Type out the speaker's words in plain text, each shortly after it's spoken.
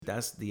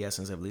That's the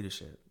essence of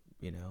leadership.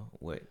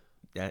 What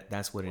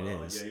that's what it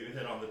is. Yeah, you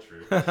hit on the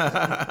truth.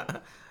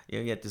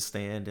 You have to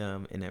stand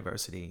in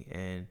adversity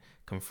and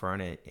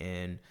confront it,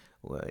 and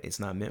well,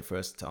 it's not meant for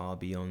us to all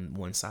be on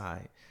one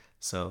side.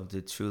 So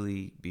to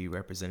truly be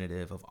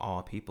representative of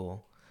all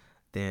people,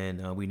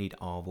 then we need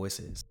all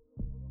voices.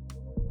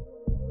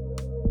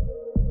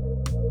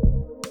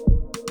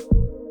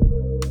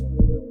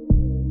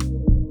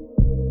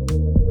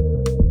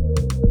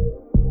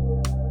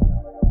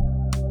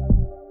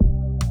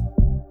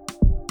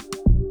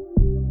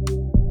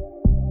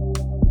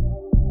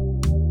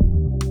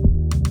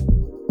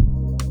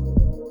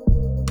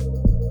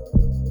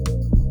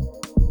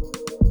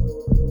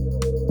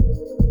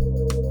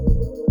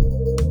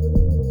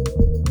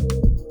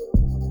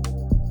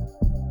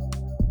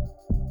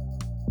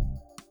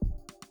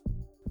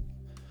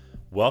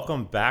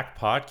 Welcome back,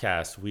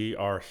 podcast. We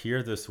are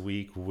here this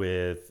week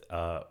with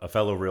a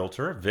fellow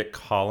realtor, Vic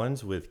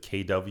Collins with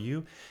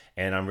KW.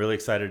 And I'm really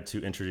excited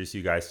to introduce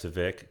you guys to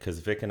Vic because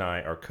Vic and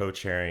I are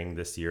co-chairing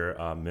this year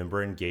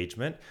member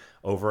engagement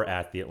over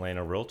at the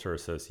Atlanta Realtor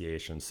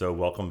Association. So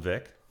welcome,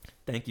 Vic.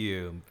 Thank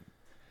you.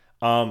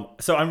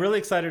 So I'm really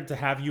excited to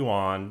have you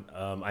on.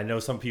 I know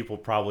some people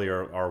probably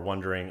are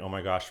wondering, oh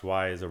my gosh,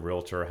 why is a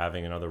realtor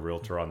having another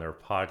realtor on their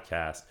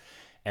podcast?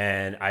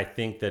 And I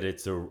think that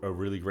it's a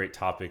really great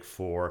topic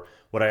for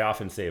what I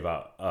often say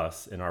about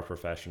us in our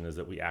profession is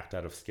that we act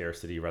out of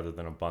scarcity rather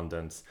than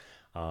abundance.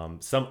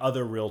 Some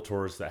other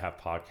realtors that have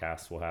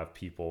podcasts will have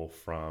people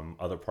from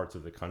other parts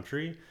of the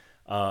country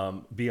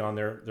be on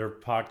their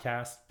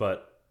podcast,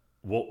 but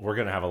we're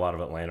going to have a lot of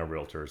Atlanta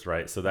realtors,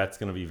 right? So that's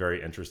going to be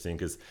very interesting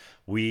because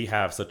we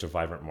have such a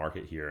vibrant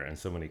market here and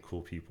so many cool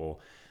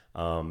people.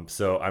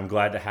 So I'm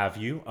glad to have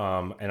you.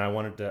 And I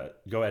wanted to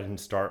go ahead and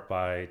start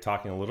by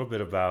talking a little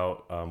bit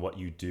about what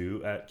you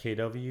do at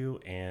KW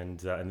and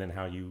then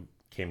how you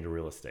came to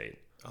real estate.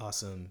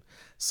 Awesome.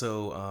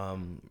 So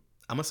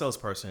I'm a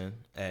salesperson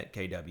at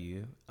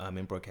KW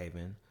in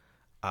Brookhaven.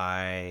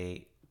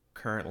 I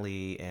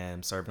currently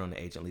am serving on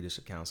the Agent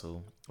Leadership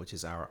Council, which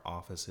is our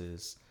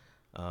office's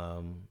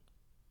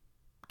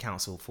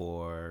council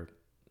for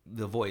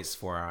the voice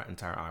for our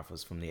entire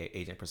office from the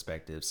agent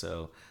perspective.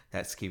 So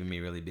that's keeping me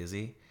really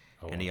busy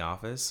in the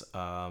office.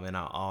 And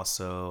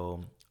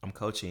I'm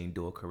coaching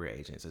dual career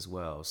agents as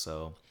well.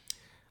 So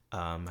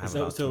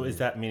is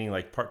that meaning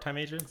like part-time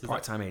agents?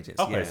 Part-time agents.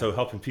 Okay, yeah. so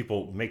helping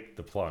people make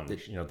the plunge,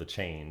 the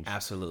change.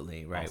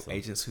 Absolutely, right. Awesome.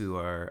 Agents who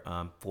are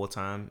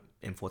full-time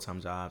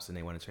jobs and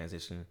they want to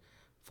transition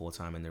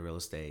full-time into real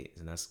estate,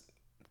 and that's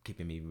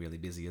keeping me really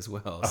busy as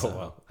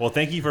well. Well,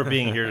 thank you for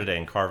being here today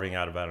and carving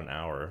out about an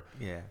hour.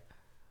 Yeah.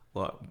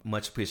 Well,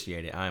 much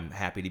appreciated. I'm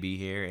happy to be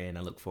here, and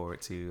I look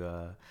forward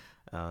to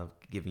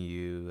giving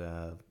you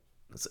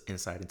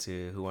insight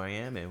into who I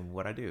am and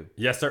what I do.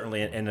 Yeah,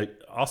 certainly. And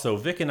also,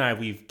 Vic and I,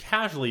 we've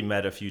casually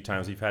met a few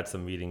times. We've had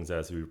some meetings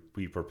as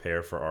we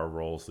prepare for our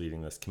roles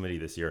leading this committee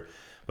this year.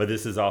 But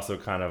this is also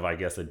kind of, I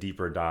guess, a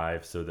deeper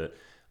dive so that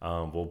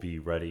we'll be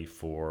ready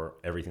for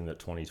everything that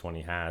 2020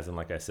 has. And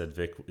like I said,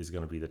 Vic is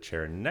going to be the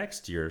chair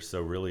next year.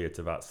 So really, it's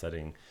about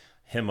setting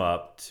him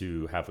up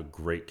to have a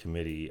great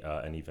committee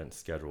and event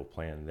schedule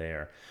plan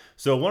there.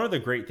 So one of the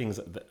great things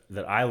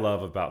that I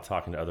love about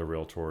talking to other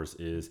realtors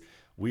is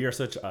we are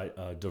such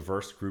a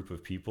diverse group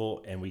of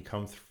people and we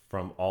come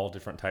from all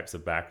different types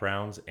of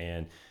backgrounds,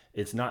 and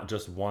it's not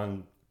just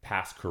one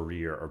past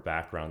career or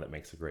background that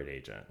makes a great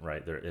agent,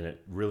 right? And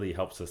it really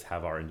helps us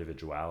have our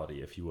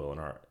individuality, if you will, and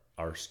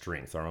our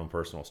strengths, our own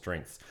personal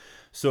strengths.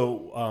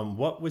 So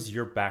what was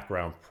your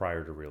background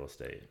prior to real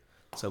estate?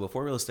 So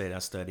before real estate, I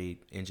studied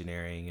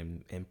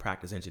engineering and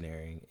practice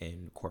engineering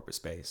in corporate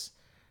space,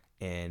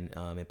 and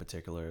in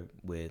particular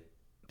with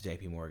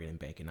JP Morgan and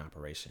banking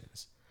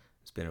operations.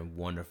 It's been a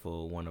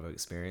wonderful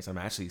experience. I'm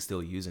actually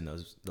still using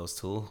those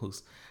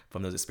tools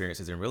from those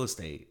experiences in real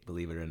estate,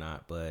 believe it or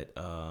not. But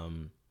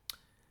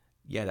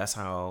yeah, that's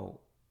how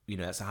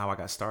I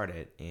got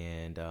started,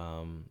 and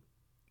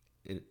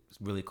it's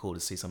really cool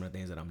to see some of the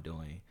things that I'm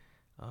doing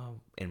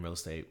in real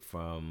estate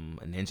from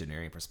an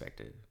engineering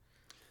perspective.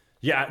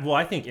 Yeah, well,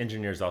 I think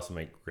engineers also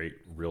make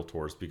great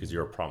realtors because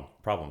you're a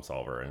problem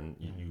solver and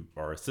you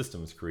are a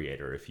systems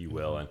creator, if you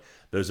will. And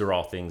those are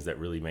all things that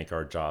really make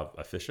our job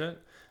efficient.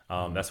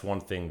 That's one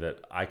thing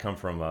that I come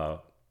from. I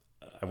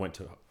went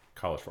to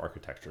college for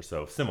architecture,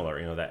 so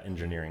similar, that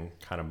engineering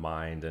kind of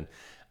mind. And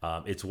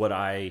it's what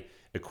I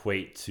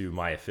equate to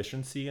my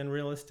efficiency in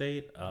real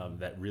estate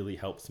that really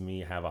helps me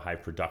have a high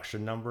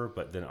production number,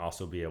 but then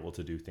also be able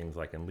to do things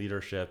like in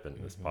leadership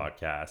and this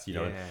podcast,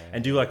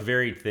 and do like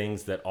varied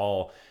things that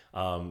all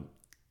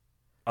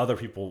other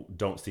people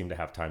don't seem to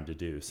have time to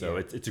do. So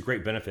it's a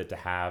great benefit to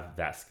have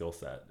that skill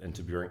set and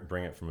to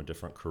bring it from a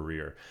different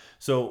career.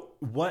 So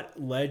what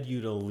led you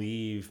to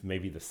leave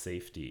maybe the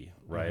safety,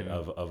 right,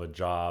 of a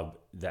job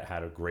that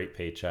had a great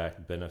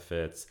paycheck,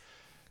 benefits,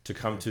 to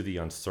come to the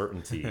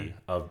uncertainty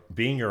of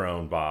being your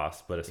own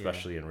boss, but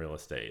especially in real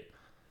estate?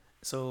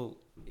 So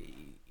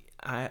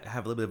I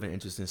have a little bit of an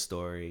interesting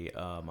story.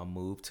 I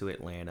moved to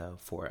Atlanta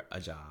for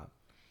a job,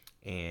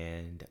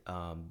 and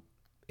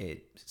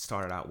it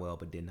started out well,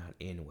 but did not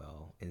end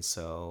well. And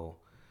so,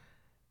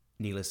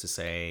 needless to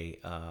say,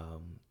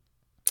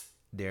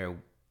 there,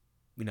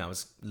 I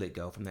was let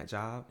go from that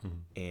job,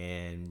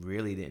 and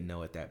really didn't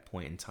know at that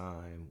point in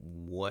time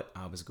what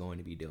I was going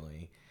to be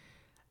doing.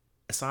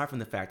 Aside from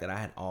the fact that I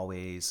had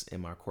always,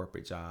 in my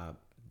corporate job,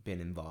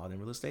 been involved in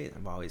real estate,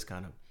 I've always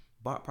kind of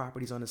bought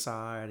properties on the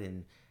side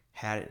and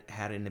had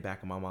it in the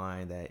back of my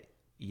mind that,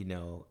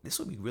 this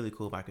would be really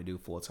cool if I could do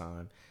full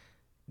time.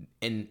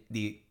 And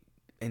the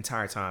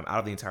entire time,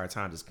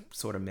 just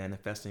sort of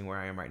manifesting where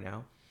I am right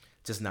now,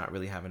 just not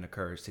really having the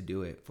courage to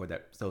do it for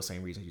those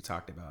same reasons you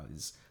talked about,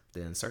 is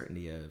the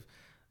uncertainty of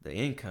the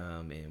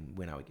income and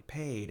when I would get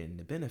paid and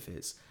the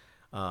benefits.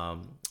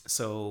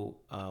 So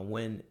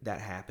when that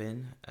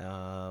happened,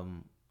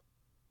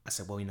 I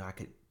said, well, I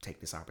could take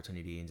this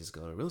opportunity and just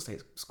go to real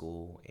estate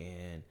school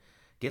and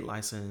get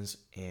licensed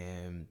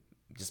and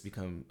just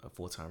become a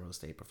full-time real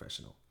estate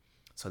professional.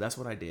 So that's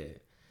what I did.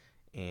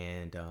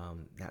 And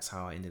that's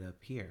how I ended up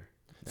here.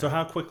 So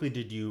how quickly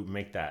did you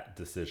make that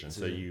decision?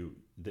 So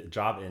the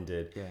job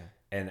ended. Yeah.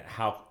 And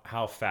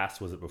how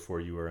fast was it before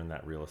you were in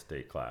that real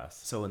estate class?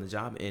 So when the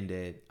job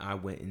ended, I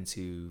went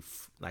into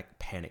like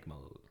panic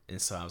mode.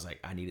 And so I was like,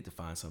 I needed to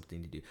find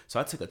something to do. So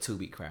I took a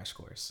 2-week crash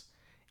course.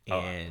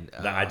 And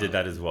I did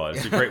that as well.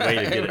 It's a great way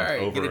to get it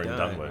over and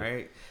done with.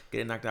 Right?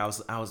 Get it knocked out.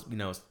 I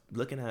was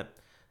looking at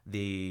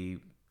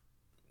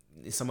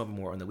some of them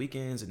were on the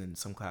weekends, and then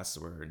some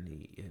classes were in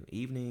the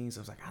evenings.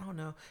 I was like, I don't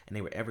know. And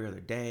they were every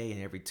other day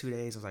and every 2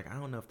 days. I was like, I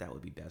don't know if that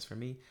would be best for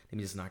me. Let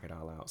me just knock it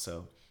all out.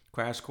 So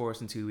crash course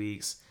in 2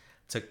 weeks,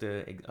 took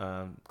the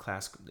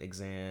class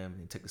exam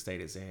and took the state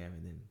exam,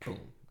 and then boom,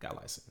 got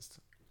licensed.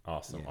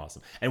 Awesome.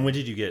 And when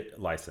did you get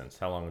licensed?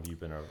 How long have you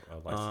been a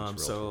licensed realtor?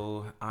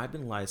 So I've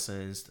been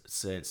licensed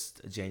since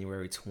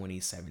January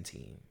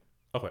 2017.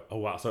 Okay. Oh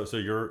wow. So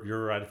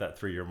you're right at that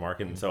 3-year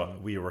mark, and so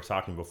we were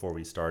talking before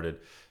we started.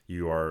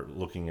 You are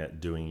looking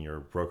at doing your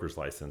broker's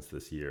license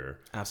this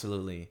year.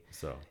 Absolutely.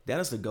 So that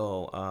is the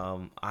goal.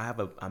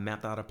 I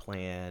mapped out a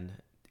plan,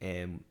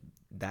 and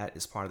that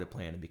is part of the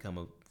plan to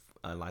become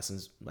a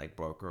licensed like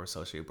broker or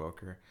associate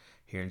broker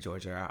here in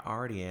Georgia. I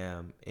already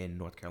am in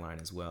North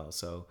Carolina as well.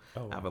 So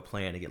I have a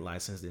plan to get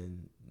licensed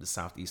in the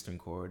southeastern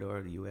corridor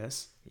of the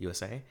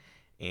USA,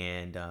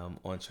 and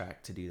on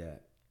track to do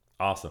that.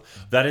 Awesome.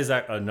 That is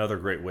another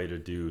great way to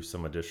do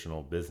some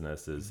additional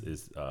business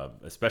is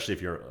especially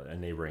if you're a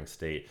neighboring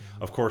state.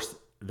 Of course,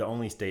 the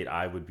only state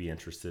I would be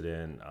interested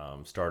in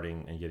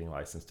starting and getting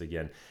licensed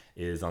again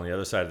is on the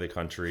other side of the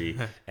country,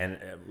 and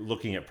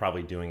looking at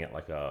probably doing it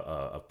like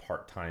a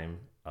part-time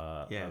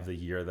of the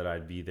year that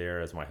I'd be there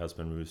as my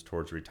husband moves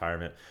towards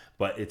retirement.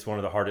 But it's one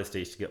of the hardest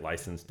states to get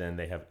licensed in.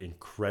 They have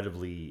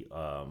incredibly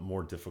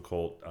more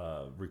difficult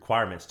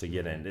requirements to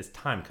get in. It's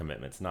time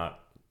commitments, not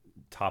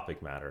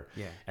topic matter,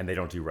 and they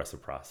don't do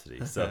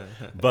reciprocity. So,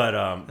 but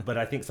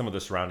I think some of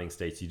the surrounding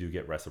states you do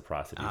get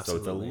reciprocity.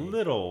 Absolutely. So it's a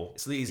little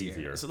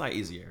easier. It's a lot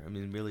easier. I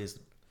mean, really, it's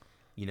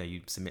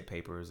you submit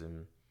papers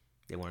and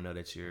they want to know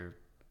that you're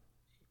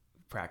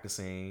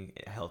practicing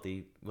a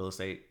healthy real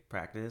estate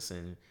practice,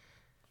 and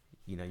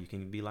you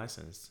can be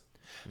licensed.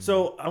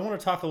 So I want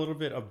to talk a little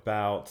bit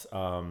about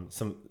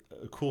some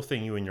cool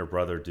thing you and your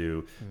brother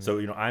do. So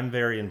I'm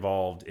very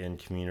involved in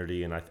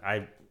community, and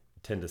I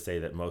tend to say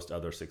that most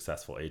other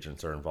successful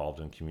agents are involved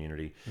in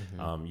community.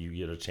 You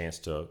get a chance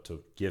to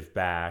give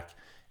back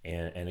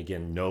and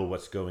again, know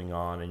what's going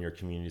on in your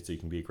community so you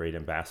can be a great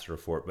ambassador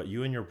for it. But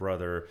you and your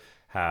brother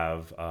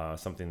have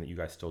something that you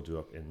guys still do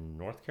up in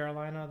North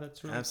Carolina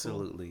that's really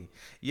Absolutely. cool.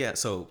 Yeah,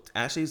 so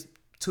actually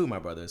 2 of my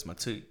brothers, my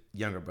 2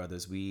 younger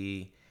brothers,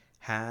 we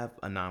have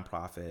a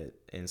nonprofit,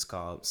 and it's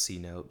called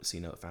C-Note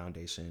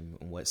Foundation.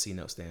 And what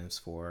C-Note stands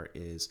for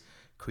is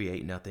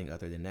Create Nothing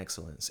Other Than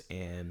Excellence.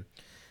 And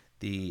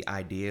the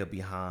idea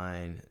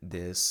behind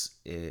this,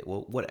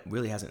 what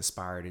really has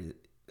inspired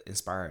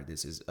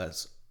this is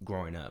us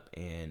growing up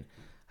and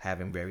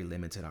having very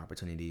limited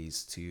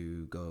opportunities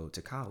to go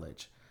to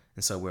college.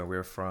 And so where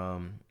we're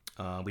from,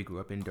 we grew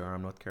up in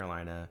Durham, North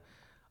Carolina.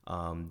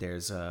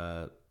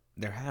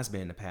 There has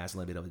been in the past a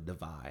little bit of a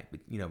divide,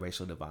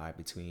 racial divide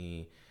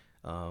between,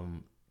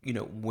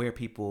 where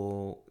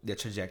people, their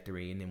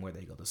trajectory, and then where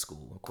they go to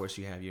school. Of course,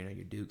 you have your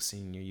Dukes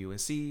and your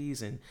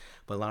UNCs,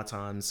 but a lot of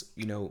times,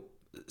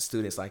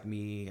 students like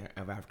me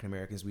of African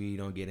Americans, we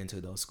don't get into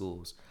those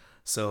schools.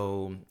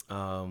 So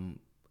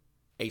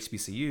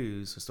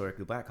HBCUs,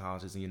 historically black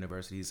colleges and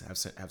universities,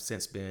 have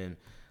since been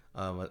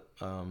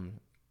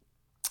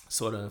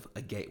sort of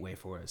a gateway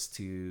for us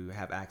to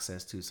have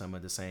access to some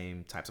of the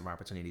same types of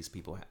opportunities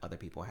other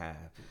people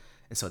have.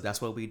 And so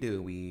that's what we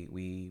do.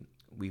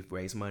 We've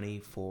raised money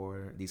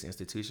for these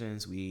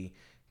institutions. We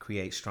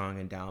create strong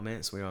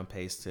endowments. We're on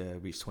pace to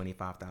reach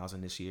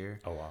 $25,000 this year.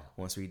 Oh wow!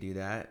 Once we do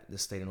that, the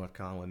state of North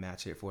Carolina will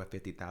match it for a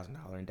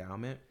 $50,000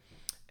 endowment,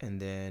 and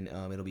then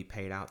it'll be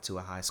paid out to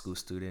a high school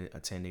student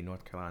attending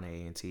North Carolina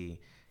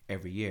A&T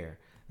every year.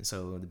 And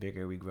so the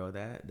bigger we grow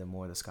that, the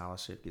more the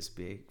scholarship gets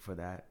big for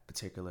that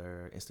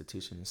particular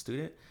institution and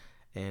student.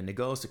 And the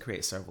goal is to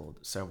create several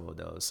of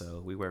those.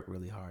 So we work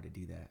really hard to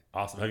do that.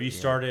 Awesome. Have you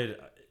started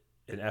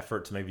an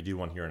effort to maybe do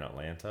one here in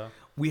Atlanta?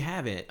 We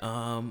haven't.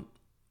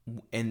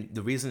 And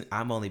the reason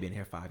I've only been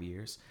here 5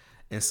 years,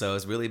 and so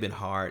it's really been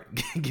hard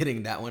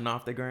getting that one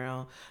off the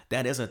ground.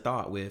 That is a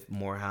thought with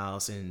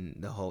Morehouse and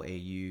the whole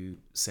AU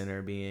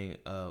Center being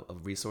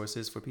of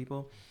resources for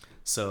people.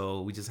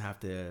 So we just have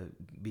to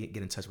get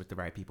in touch with the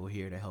right people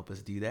here to help us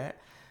do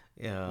that.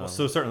 Well,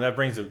 so certainly that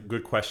brings a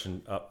good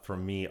question up for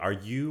me. Are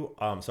you?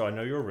 So I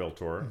know you're a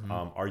realtor.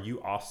 Are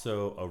you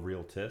also a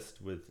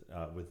realtist with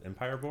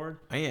Empire Board?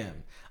 I am.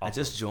 Awesome. I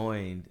just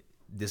joined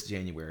this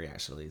January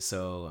actually,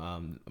 so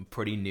I'm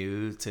pretty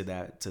new to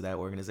that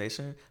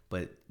organization.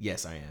 But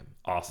yes, I am.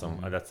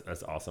 Awesome.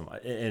 That's awesome.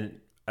 And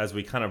as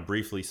we kind of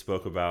briefly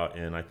spoke about,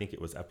 and I think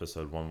it was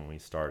episode 1 when we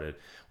started,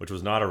 which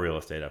was not a real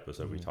estate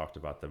episode. We talked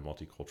about the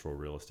multicultural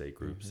real estate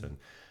groups and.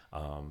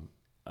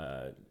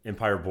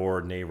 Empire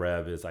Board,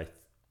 NAREB is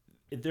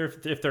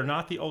if they're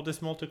not the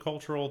oldest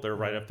multicultural, they're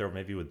right up there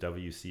maybe with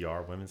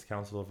WCR, Women's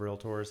Council of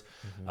Realtors.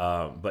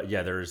 But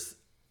yeah, there's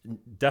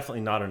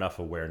definitely not enough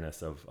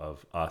awareness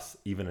of us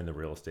even in the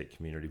real estate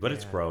community, but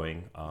it's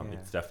growing.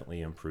 It's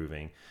definitely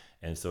improving.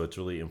 And so it's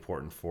really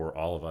important for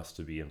all of us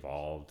to be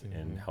involved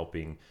in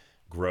helping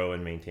grow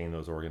and maintain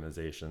those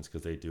organizations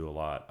because they do a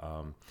lot.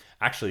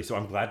 Actually, so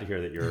I'm glad to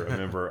hear that you're a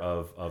member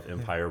of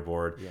Empire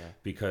Board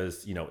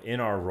because,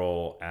 in our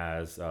role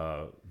as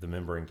the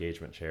member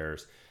engagement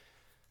chairs,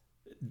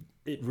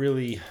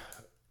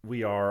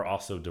 we are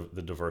also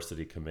the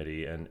diversity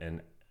committee.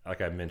 And like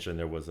I mentioned,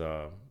 there was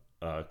a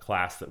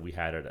class that we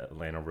had at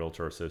Atlanta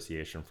Realtor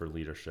Association for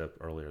Leadership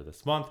earlier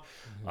this month,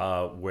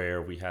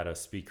 where we had a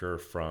speaker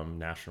from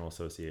National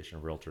Association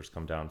of Realtors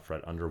come down,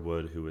 Fred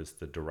Underwood, who is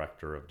the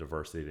Director of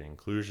Diversity and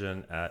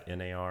Inclusion at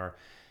NAR.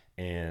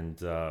 And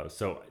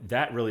so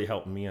that really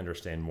helped me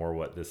understand more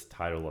what this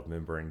title of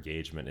member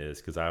engagement is,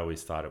 because I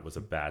always thought it was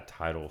a bad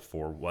title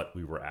for what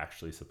we were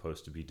actually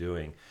supposed to be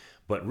doing.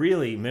 But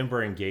really,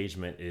 member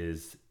engagement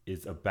is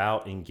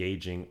about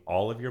engaging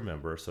all of your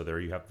members. So there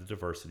you have the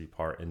diversity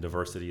part, and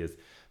diversity is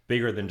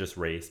bigger than just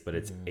race, but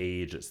it's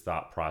age, it's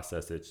thought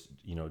process, it's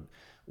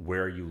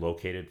where are you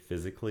located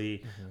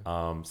physically,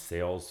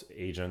 sales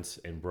agents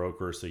and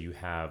brokers, so you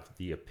have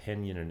the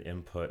opinion and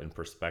input and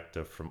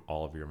perspective from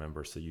all of your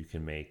members so you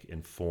can make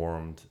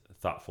informed,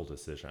 thoughtful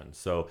decisions.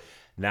 So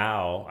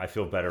now I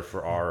feel better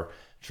for our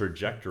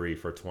trajectory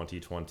for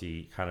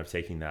 2020, kind of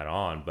taking that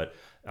on. But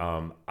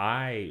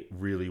I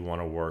really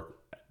want to work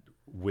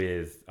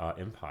with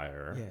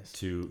Empire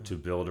to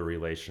build a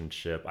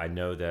relationship. I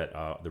know that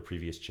the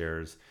previous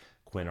chairs,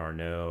 Quinn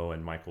Arnaud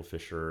and Michael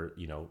Fisher,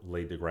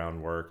 laid the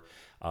groundwork.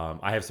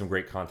 I have some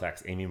great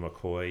contacts. Amy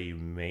McCoy, you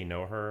may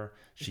know her.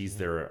 She's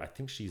I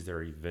think she's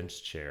their events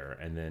chair.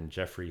 And then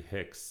Jeffrey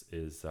Hicks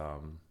is,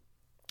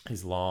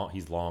 he's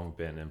long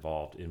been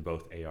involved in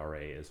both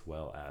ARA as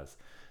well as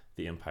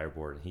the Empire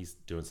Board, and he's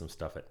doing some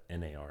stuff at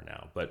NAR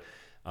now. But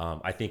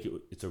I think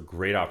it's a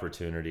great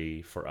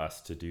opportunity for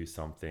us to do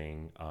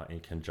something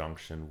in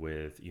conjunction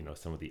with,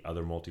 some of the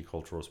other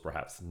multiculturals,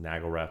 perhaps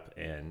NAGLREP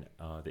and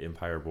the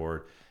Empire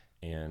Board,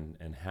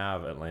 and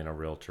have Atlanta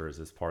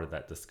Realtors as part of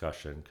that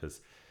discussion,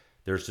 because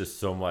there's just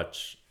so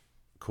much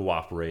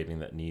cooperating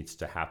that needs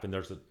to happen.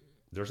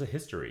 There's a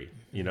history,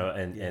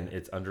 and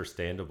it's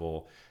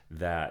understandable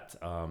that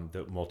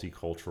the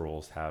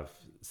multiculturals have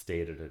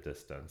stayed at a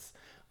distance.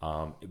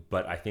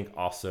 But I think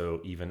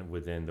also even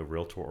within the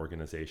Realtor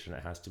organization,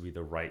 it has to be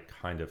the right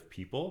kind of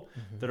people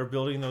that are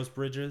building those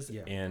bridges.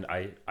 Yeah. And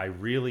I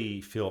really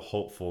feel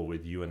hopeful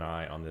with you and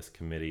I on this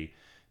committee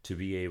to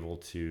be able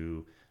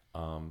to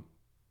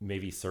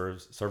maybe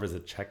serve as a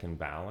check and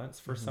balance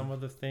for some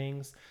of the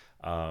things,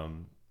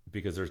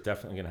 because there's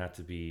definitely going to have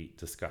to be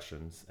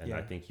discussions. And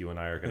I think you and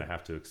I are going to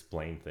have to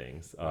explain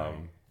things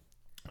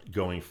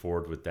going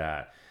forward with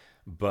that.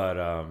 But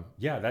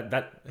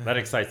that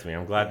excites me.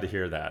 I'm glad to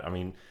hear that. I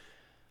mean,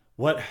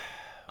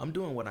 I'm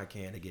doing what I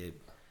can to get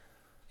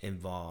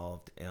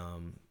involved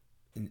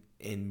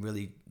in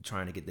really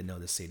trying to get to know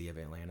the city of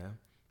Atlanta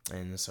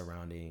and the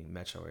surrounding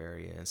metro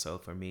area. And so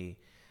for me,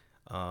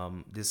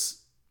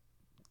 this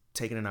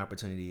taking an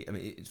opportunity,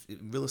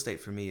 real estate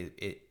for me,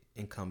 it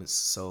encompasses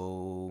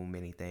so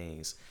many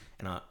things.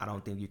 And I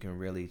don't think you can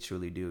really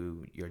truly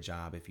do your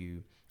job if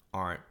you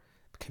aren't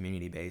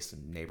community-based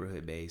and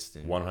neighborhood-based.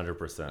 And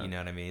 100%. You know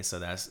what I mean? So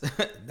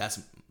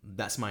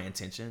that's my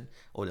intention,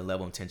 or the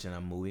level of intention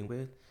I'm moving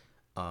with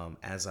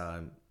as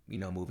I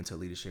move into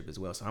leadership as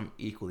well. So I'm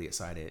equally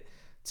excited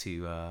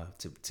to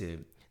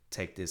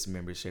take this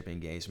membership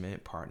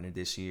engagement partner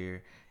this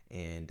year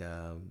and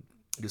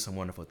do some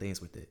wonderful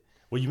things with it.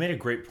 Well, you made a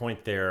great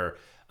point there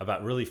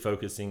about really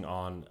focusing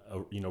on,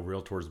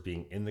 realtors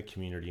being in the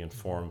community and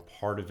form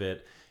part of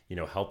it,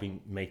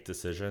 helping make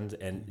decisions.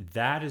 And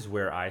that is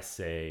where I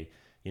say,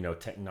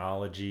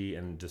 technology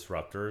and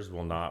disruptors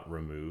will not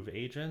remove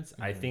agents.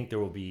 I think there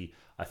will be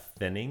a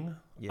thinning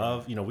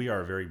of, we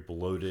are a very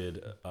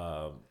bloated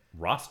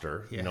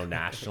roster,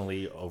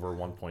 nationally over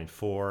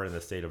 1.4 in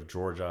the state of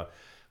Georgia.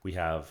 We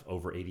have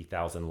over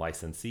 80,000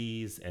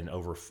 licensees, and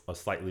over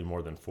slightly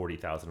more than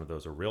 40,000 of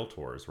those are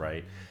realtors,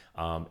 right?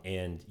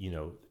 And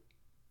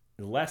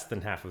less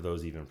than half of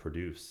those even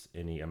produce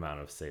any amount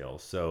of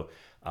sales. So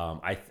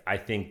I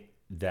think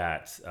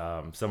that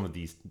some of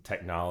these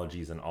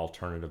technologies and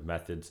alternative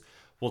methods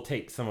will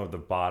take some of the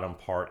bottom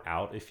part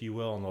out, if you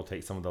will, and they'll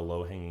take some of the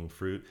low-hanging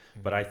fruit.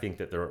 But I think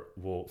that there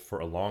will, for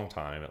a long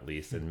time at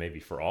least, and maybe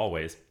for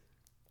always,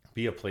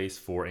 be a place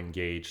for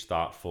engaged,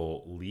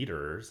 thoughtful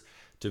leaders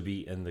to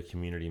be in the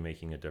community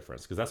making a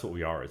difference, because that's what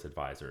we are as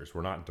advisors.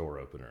 We're not door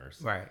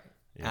openers. Right.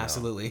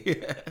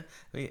 Absolutely.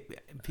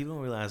 People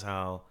don't realize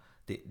how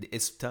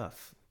it's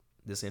tough.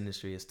 This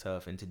industry is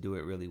tough, and to do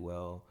it really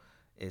well,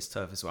 it's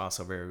tough. It's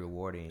also very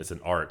rewarding. It's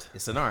an art.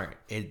 It's an art.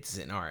 It's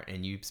an art,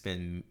 and you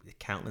spend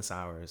countless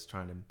hours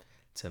trying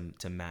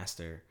to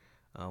master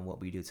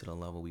what we do to the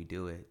level we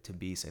do it to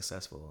be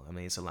successful. I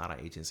mean, it's a lot of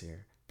agents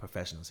here,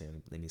 professionals here.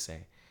 Let me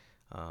say.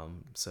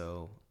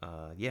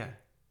 Yeah.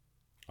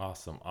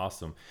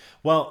 Awesome.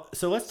 Well,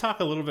 so let's talk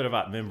a little bit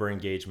about member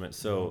engagement.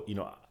 So,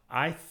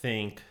 I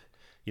think,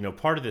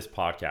 part of this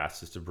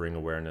podcast is to bring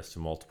awareness to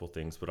multiple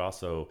things, but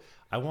also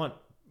I want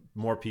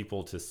more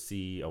people to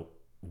see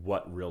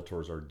what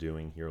realtors are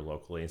doing here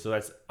locally. And so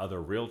that's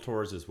other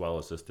realtors as well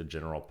as just the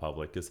general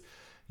public, because,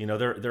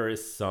 there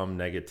is some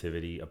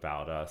negativity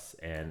about us,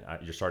 and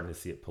you're starting to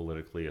see it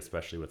politically,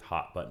 especially with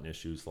hot button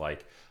issues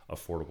like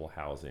affordable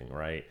housing,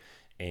 right?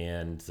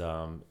 And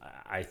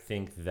I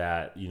think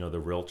that,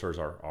 the realtors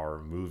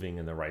are moving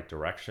in the right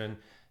direction.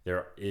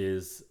 There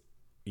is,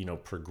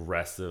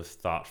 progressive,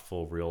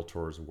 thoughtful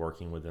realtors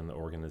working within the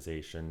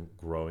organization,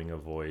 growing a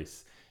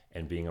voice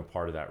and being a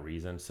part of that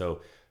reason.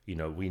 So,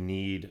 we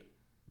need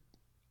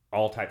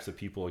all types of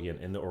people again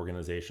in the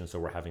organization. So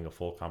we're having a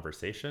full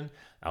conversation.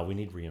 We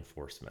need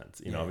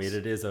reinforcements. Yes. I mean,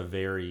 it is a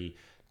very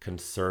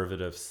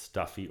conservative,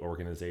 stuffy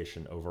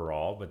organization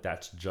overall, but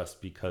that's just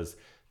because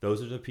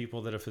those are the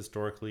people that have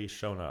historically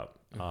shown up.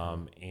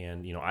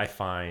 And, I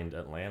find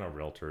Atlanta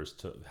realtors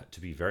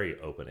to be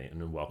very open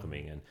and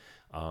welcoming. And,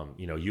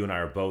 you and I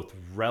are both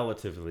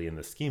relatively, in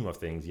the scheme of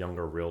things,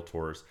 younger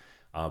realtors,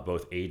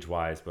 both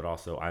age-wise, but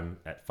also I'm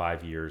at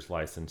 5 years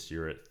licensed,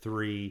 you're at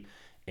 3.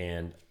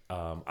 And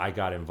I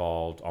got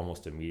involved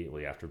almost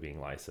immediately after being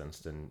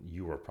licensed, and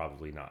you were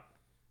probably not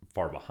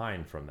far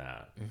behind from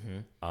that.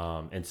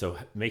 And so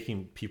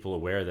making people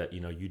aware that,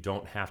 you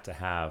don't have to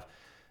have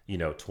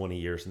 20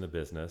 years in the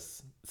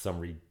business, some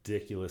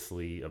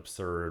ridiculously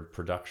absurd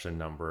production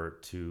number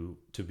to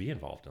be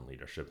involved in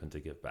leadership and to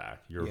give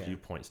back. Your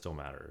viewpoint still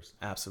matters.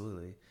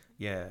 Absolutely.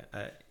 Yeah.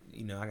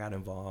 I got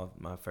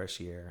involved my first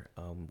year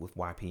with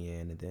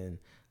YPN, and then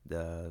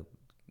the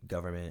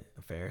government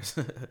affairs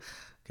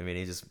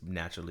committee just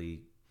naturally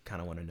kind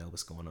of want to know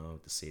what's going on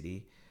with the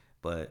city.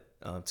 But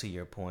to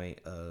your point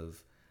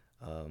of,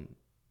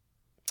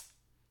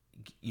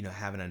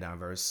 having a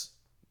diverse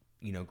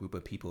group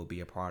of people be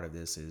a part of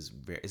this is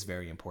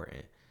very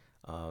important.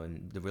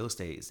 And the real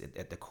estate is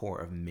at the core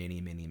of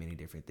many, many, many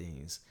different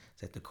things.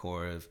 It's at the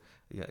core of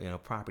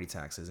property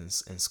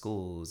taxes and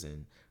schools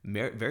and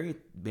very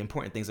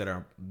important things that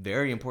are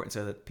very important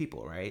to the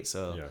people, right?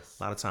 So yes.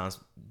 A lot of times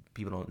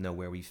people don't know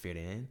where we fit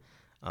in,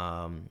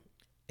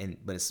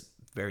 but it's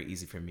very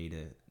easy for me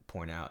to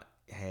point out,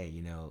 hey,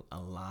 a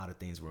lot of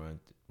things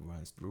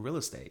runs through real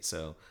estate.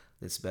 So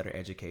let's better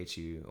educate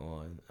you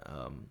on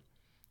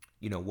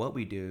what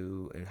we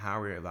do and how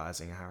we're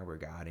advising, how we're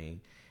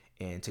guiding.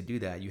 And to do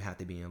that, you have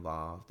to be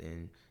involved,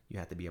 and you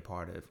have to be a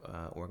part of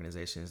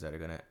organizations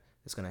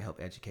that's gonna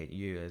help educate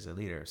you as a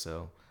leader.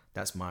 So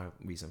that's my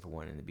reason for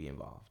wanting to be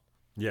involved.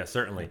 Yeah,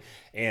 certainly.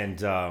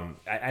 And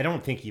I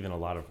don't think even a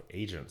lot of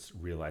agents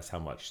realize how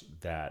much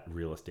that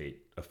real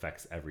estate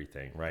affects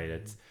everything, right?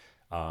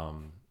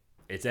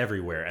 It's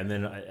everywhere. And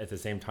then at the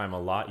same time,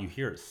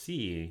 you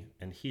see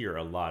and hear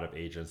a lot of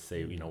agents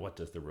say, what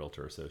does the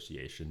Realtor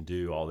Association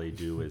do? All they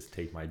do is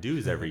take my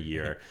dues every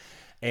year.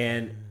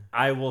 And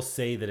I will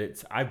say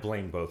that I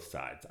blame both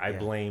sides. I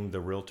blame the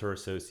Realtor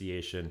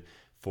Association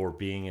for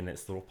being in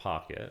its little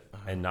pocket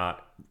and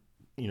not,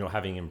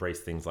 having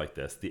embraced things like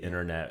this. The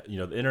internet,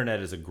 the internet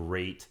is a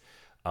great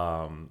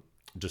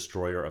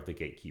destroyer of the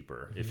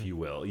gatekeeper, if you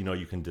will.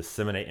 You can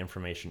disseminate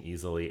information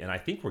easily. And I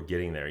think we're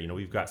getting there.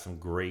 We've got some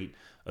great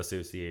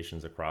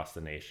associations across the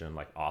nation,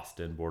 like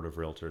Austin Board of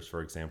Realtors, for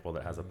example,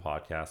 that has a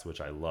podcast,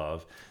 which I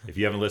love. If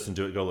you haven't listened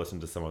to it, go listen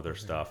to some of their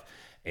stuff.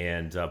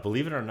 And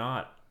believe it or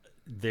not,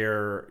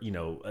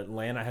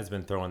 Atlanta has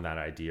been throwing that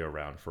idea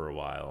around for a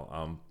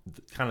while.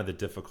 Kind of the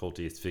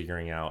difficulty is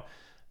figuring out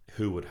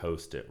who would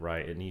host it,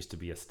 right? It needs to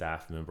be a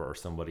staff member or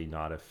somebody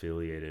not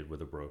affiliated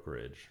with a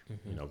brokerage,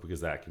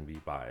 because that can be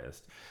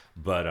biased.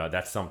 But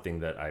that's something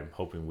that I'm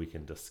hoping we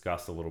can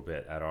discuss a little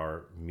bit at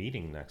our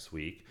meeting next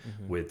week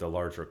with the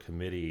larger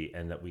committee,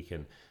 and that we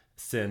can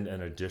send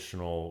an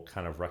additional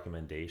kind of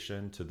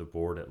recommendation to the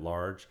board at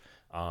large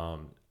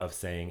of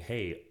saying,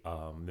 hey,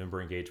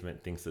 member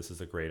engagement thinks this is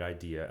a great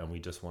idea, and we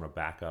just want to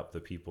back up the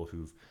people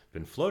who've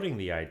been floating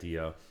the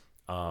idea,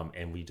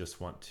 and we just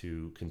want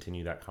to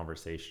continue that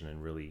conversation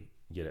and really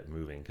get it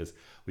moving, because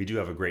we do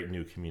have a great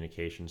new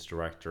communications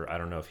director. I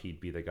don't know if he'd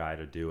be the guy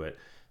to do it,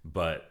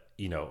 but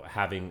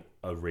having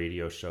a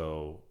radio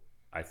show,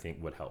 I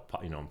think, would help.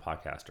 And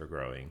podcasts are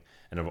growing,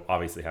 and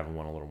obviously having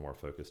one a little more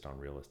focused on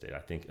real estate. I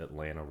think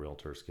Atlanta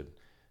realtors could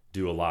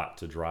do a lot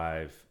to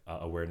drive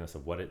awareness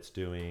of what it's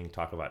doing,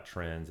 talk about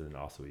trends, and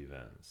also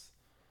events.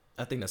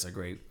 I think that's a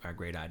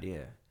great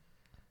idea.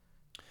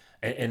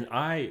 And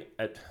I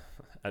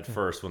at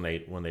first when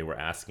they were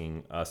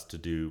asking us to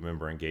do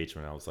member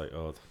engagement, I was like,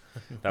 oh,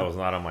 that was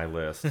not on my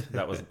list.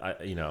 That was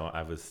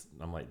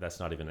I'm like, that's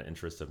not even an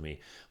interest of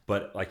me.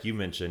 But like you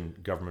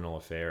mentioned, governmental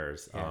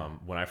affairs. Yeah.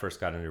 When I first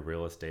got into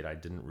real estate, I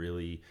didn't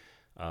really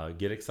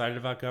get excited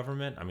about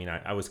government. I mean,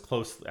 I was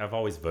close. I've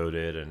always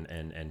voted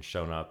and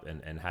shown up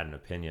and had an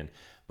opinion,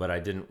 but I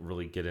didn't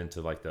really get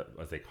into like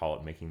as they call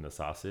it, making the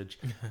sausage.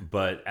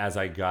 But as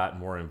I got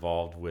more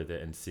involved with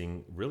it and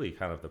seeing really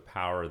kind of the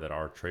power that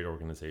our trade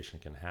organization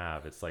can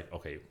have, it's like,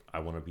 okay, I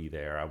want to be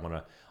there. I want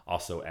to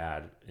also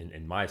add,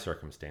 in my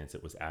circumstance,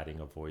 it was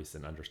adding a voice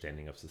and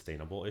understanding of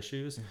sustainable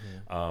issues,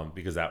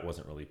 because that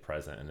wasn't really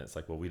present. And it's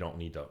like, well, we don't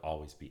need to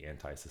always be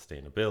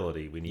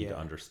anti-sustainability. We need to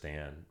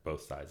understand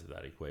both sides of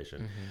that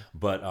equation.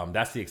 But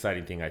that's the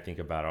exciting thing I think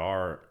about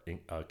our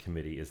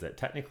committee, is that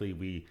technically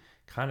we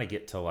kind of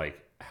get to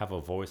like have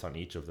a voice on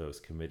each of those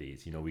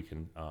committees. We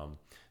can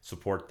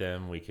support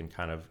them. We can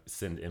kind of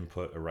send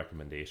input or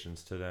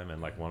recommendations to them.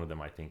 And like one of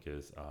them, I think,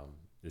 is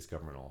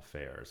governmental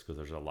affairs, because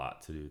there's a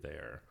lot to do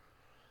there.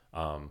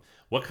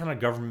 What kind of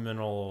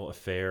governmental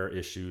affair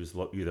issues,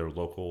 either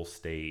local,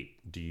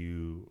 state, do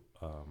you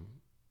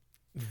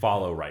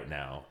follow right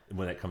now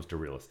when it comes to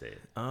real estate?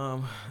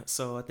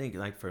 So I think,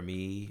 like, for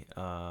me,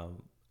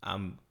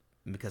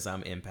 because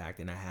I'm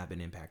impacted and I have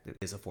been impacted,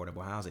 is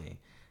affordable housing.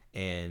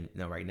 And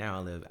right now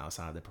I live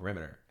outside the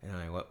perimeter, and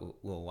I'm like,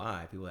 well,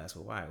 why? People ask,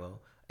 well, why? Well,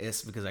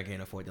 it's because I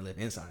can't afford to live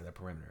inside the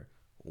perimeter.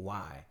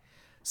 Why?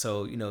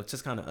 So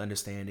just kind of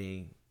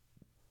understanding,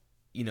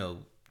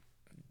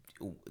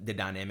 the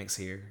dynamics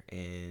here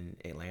in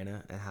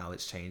Atlanta and how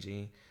it's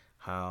changing,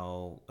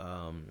 how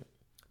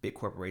big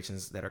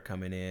corporations that are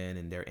coming in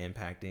and they're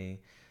impacting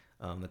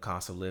the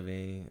cost of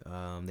living,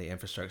 the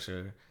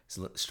infrastructure is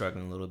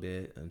struggling a little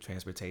bit, and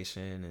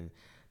transportation, and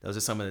those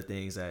are some of the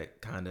things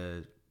that kind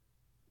of,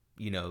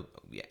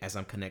 as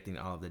I'm connecting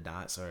all of the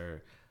dots,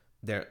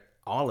 they're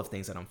all of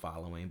things that I'm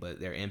following, but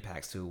their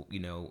impacts to,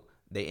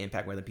 they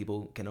impact whether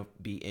people can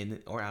be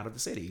in or out of the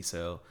city.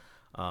 So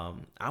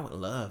I would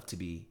love to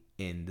be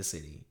in the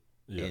city,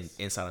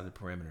 inside of the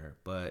perimeter,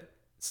 but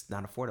it's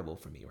not affordable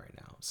for me right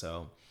now.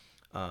 So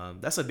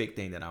that's a big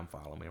thing that I'm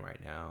following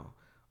right now.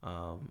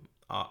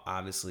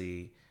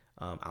 Obviously,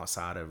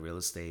 outside of real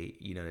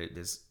estate,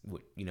 there's,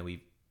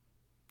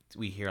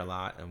 we hear a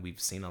lot and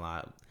we've seen a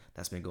lot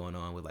that's been going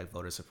on with like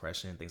voter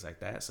suppression and things like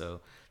that.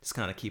 So just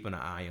kind of keeping an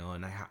eye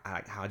on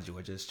how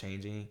Georgia's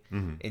changing,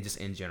 and just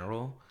in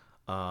general,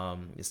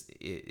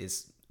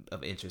 is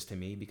of interest to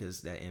me,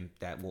 because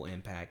that will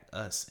impact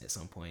us at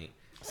some point.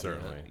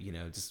 Certainly.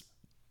 Just.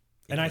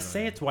 And I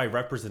say it's why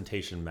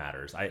representation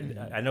matters.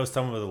 I know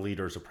some of the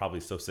leaders are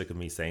probably so sick of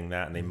me saying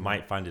that, and they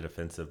might find it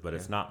offensive, but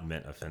it's not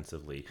meant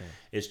offensively.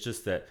 It's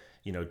just that,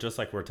 just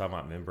like we're talking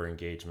about member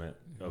engagement,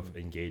 of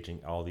engaging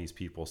all these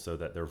people so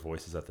that their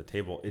voice is at the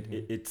table.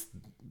 It's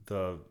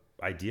the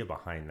idea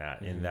behind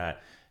that, in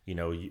that,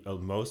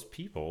 most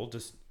people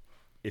just,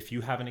 if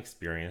you haven't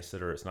experienced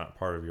it or it's not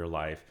part of your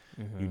life,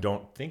 you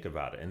don't think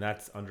about it, and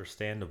that's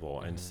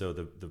understandable. And so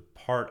the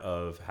part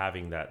of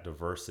having that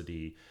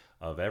diversity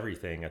of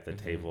everything at the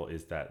table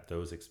is that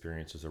those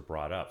experiences are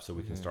brought up, so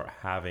we can start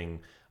having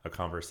a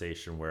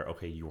conversation where,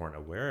 okay, you weren't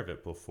aware of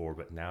it before,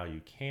 but now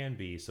you can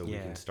be, so we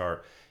can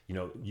start,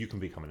 you can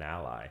become an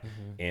ally.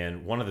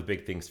 And one of the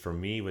big things for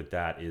me with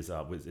that is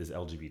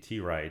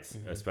LGBT rights,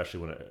 especially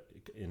when it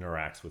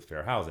interacts with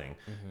fair housing.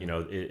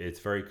 It's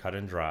very cut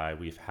and dry.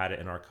 We've had it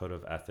in our code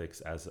of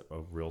ethics as a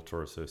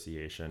realtor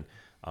association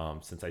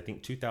since I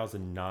think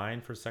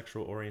 2009 for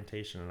sexual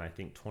orientation, and I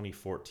think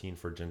 2014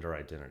 for gender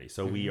identity.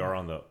 So we are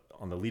on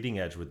the leading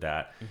edge with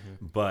that,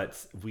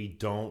 but we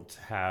don't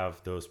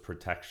have those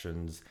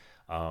protections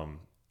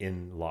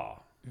in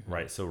law,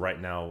 right? So right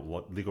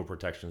now, legal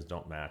protections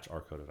don't match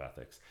our code of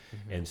ethics.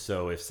 And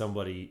so if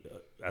somebody,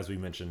 as we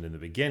mentioned in the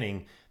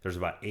beginning, there's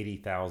about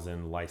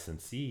 80,000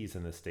 licensees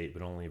in the state,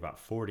 but only about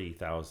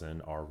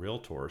 40,000 are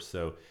realtors.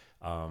 So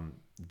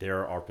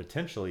there are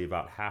potentially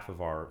about half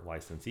of our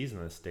licensees in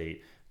the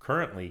state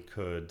currently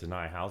could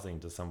deny housing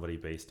to somebody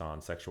based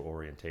on sexual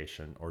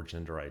orientation or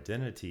gender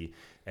identity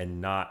and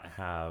not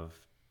have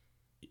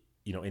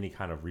any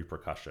kind of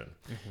repercussion.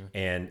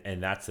 And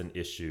that's an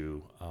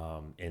issue.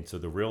 And so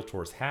the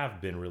realtors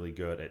have been really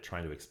good at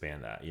trying to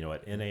expand that.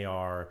 At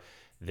NAR,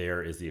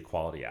 there is the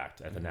Equality Act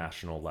at the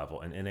national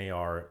level, and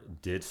NAR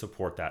did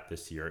support that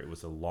this year. It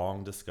was a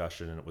long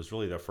discussion, and it was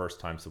really their first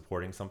time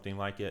supporting something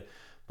like it,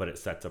 but it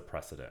sets a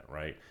precedent,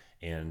 right?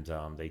 And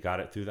they got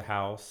it through the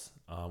House,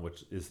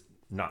 which is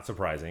not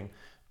surprising,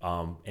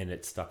 and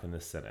it's stuck in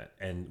the Senate.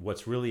 And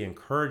what's really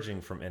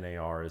encouraging from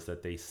NAR is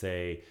that they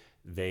say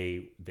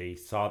They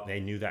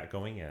knew that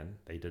going in.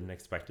 They didn't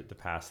expect it to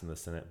pass in the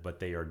Senate, but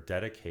they are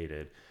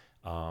dedicated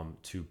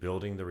to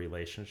building the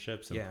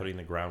relationships and putting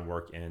the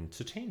groundwork in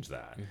to change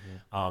that.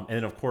 And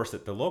then, of course,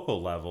 at the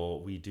local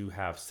level, we do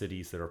have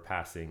cities that are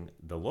passing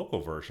the local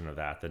version of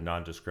that, the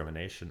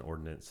non-discrimination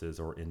ordinances,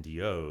 or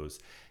NDOs,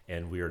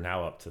 and we are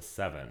now up to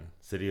 7.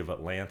 City of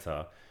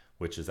Atlanta,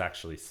 which is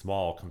actually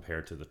small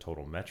compared to the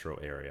total metro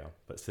area,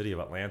 but City of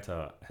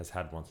Atlanta has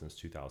had one since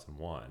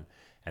 2001,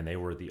 and they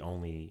were the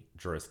only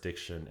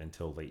jurisdiction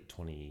until late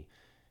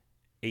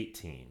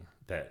 2018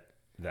 that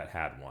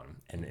had one.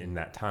 And in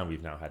that time,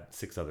 we've now had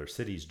 6 other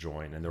cities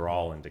join, and they're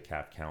all in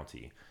DeKalb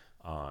County,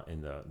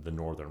 in the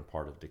northern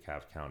part of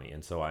DeKalb County.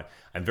 And so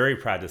I'm very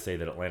proud to say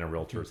that Atlanta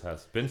Realtors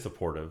has been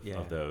supportive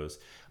of those,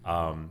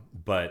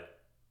 but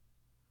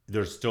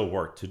there's still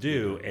work to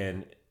do.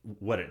 And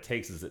what it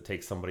takes is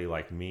somebody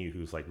like me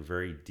who's like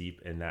very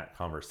deep in that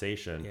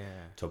conversation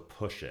to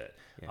push it.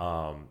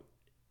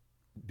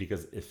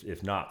 Because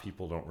if not,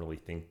 people don't really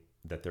think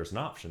that there's an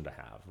option to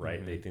have,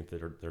 right? They think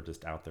that they're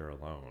just out there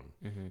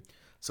alone.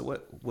 So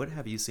what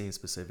have you seen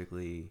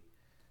specifically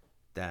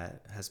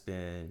that has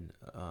been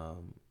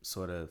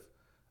sort of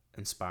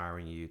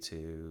inspiring you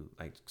to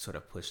like sort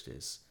of push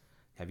this?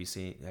 Have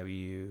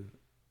you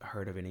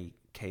heard of any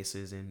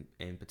cases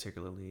in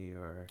particularly,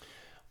 or?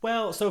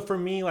 Well, so for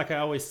me, like I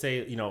always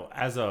say,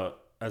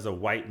 as a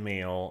white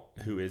male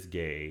who is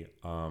gay,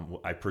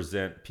 I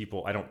present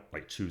people. I don't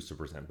like choose to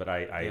present, but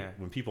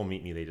when people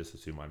meet me, they just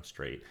assume I'm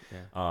straight.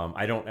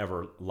 I don't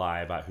ever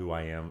lie about who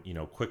I am.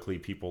 Quickly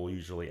people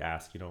usually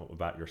ask,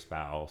 about your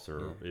spouse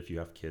or if you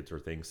have kids or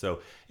things. So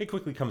it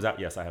quickly comes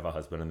out, yes, I have a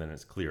husband, and then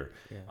it's clear.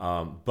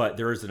 But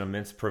there is an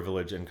immense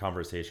privilege in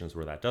conversations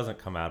where that doesn't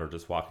come out, or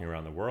just walking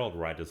around the world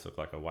where I just look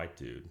like a white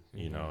dude,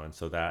 and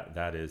so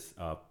that is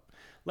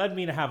led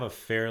me to have a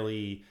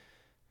fairly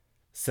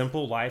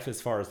simple life as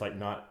far as like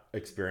not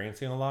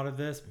experiencing a lot of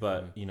this.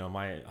 But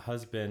my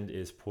husband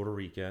is Puerto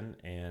Rican,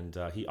 and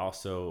he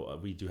also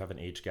we do have an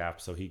age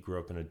gap, so he grew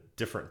up in a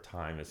different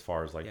time as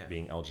far as like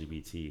being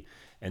LGBT,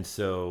 and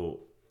so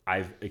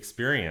I've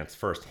experienced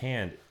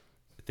firsthand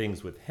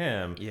things with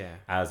him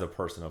as a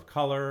person of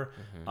color.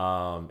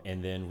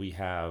 And then we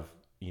have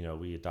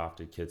we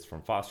adopted kids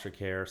from foster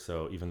care.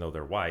 So even though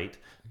they're white,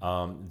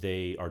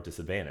 they are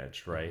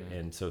disadvantaged, right?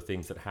 And so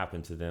things that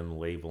happen to them,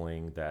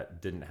 labeling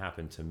that didn't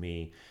happen to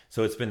me.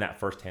 So it's been that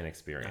firsthand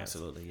experience.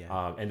 Absolutely,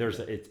 yeah. And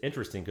it's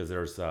interesting because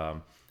there's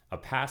a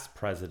past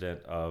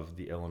president of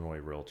the Illinois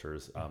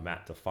Realtors,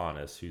 Matt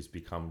DeFanis, who's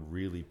become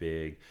really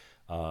big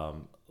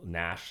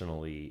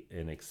nationally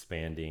in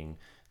expanding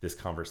this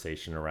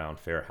conversation around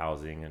fair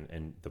housing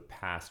and the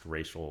past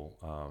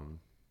racial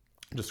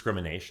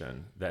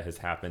discrimination that has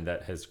happened,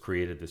 that has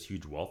created this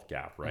huge wealth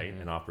gap, right?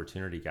 An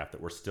opportunity gap that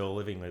we're still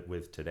living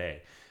with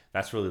today.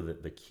 That's really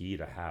the key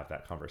to have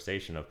that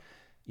conversation of,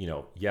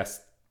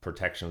 yes,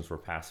 protections were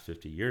passed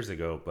 50 years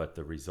ago, but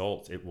the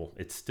results,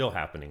 it's still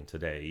happening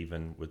today,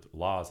 even with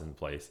laws in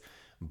place,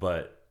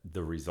 but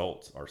the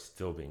results are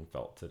still being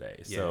felt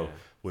today. So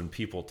when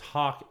people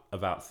talk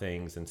about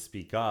things and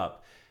speak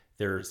up,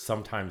 there's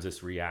sometimes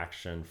this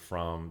reaction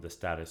from the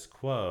status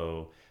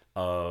quo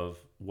of,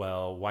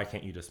 well, why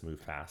can't you just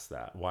move past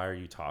that? Why are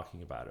you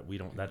talking about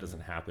it? That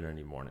doesn't happen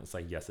anymore. And it's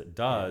like, yes, it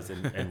does.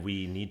 And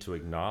we need to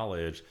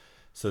acknowledge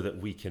so that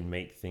we can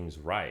make things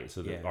right,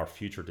 so that our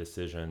future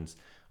decisions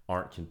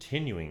aren't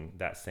continuing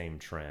that same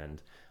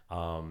trend.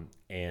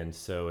 And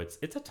so it's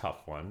a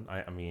tough one.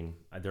 I mean,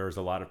 there's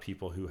a lot of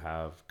people who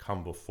have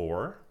come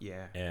before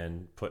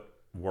and put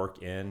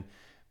work in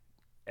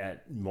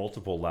at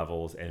multiple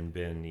levels and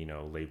been,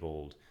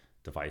 labeled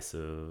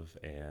divisive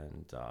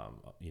and,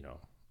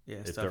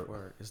 it's tough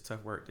work. It's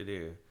tough work to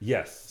do.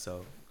 Yes.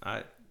 So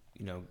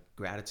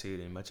gratitude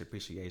and much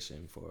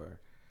appreciation for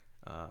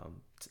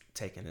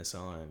taking this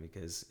on,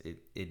 because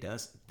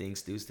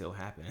things do still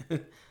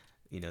happen.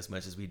 As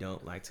much as we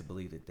don't like to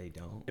believe that they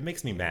don't. It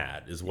makes me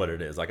mad is what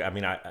it is. Like, I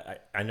mean,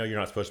 I know you're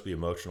not supposed to be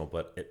emotional,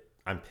 but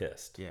I'm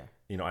pissed. Yeah.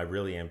 I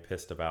really am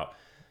pissed about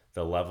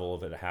the level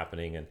of it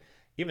happening. And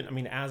even, I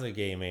mean, as a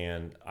gay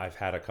man, I've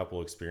had a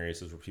couple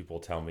experiences where people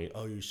tell me,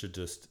 oh, you should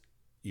just,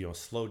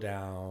 slow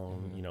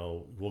down,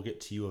 we'll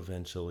get to you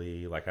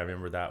eventually. Like, I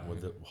remember that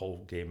with the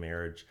whole gay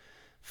marriage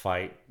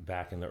fight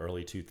back in the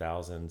early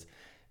 2000s.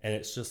 And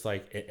it's just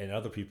like, and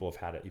other people have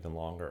had it even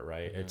longer,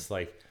 right? It's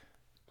like,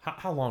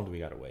 how long do we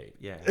got to wait?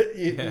 Yeah.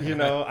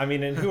 I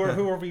mean, and who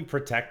are we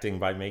protecting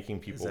by making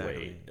people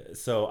wait?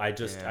 So I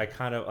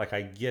kind of like,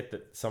 I get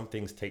that some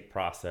things take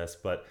process,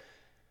 but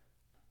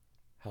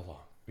how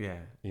long? Yeah.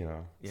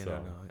 No,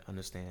 I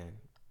understand.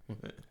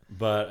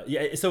 But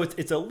yeah, so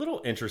it's a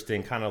little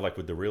interesting, kind of like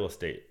with the real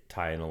estate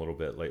tie in a little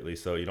bit lately.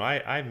 So,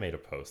 I made a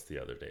post the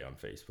other day on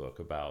Facebook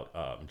about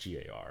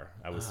GAR.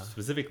 I was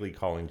specifically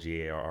calling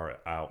GAR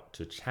out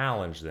to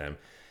challenge them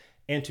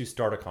and to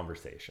start a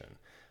conversation,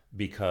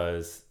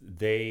 because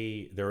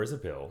there is a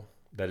bill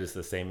that is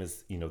the same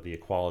as, the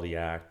Equality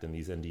Act and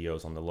these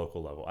NDOs on the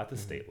local level, at the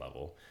state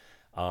level.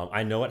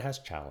 I know it has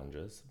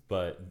challenges,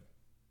 but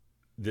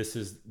this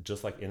is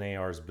just like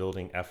NAR is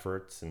building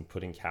efforts and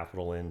putting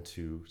capital in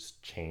to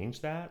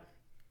change that.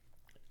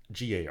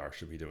 GAR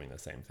should be doing the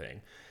same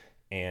thing.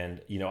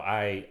 And,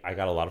 I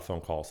got a lot of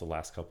phone calls the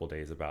last couple of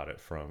days about it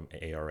from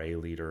ARA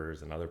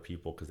leaders and other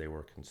people because they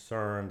were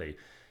concerned.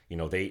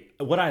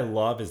 What I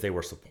love is they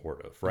were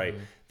supportive, right?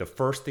 Mm-hmm. The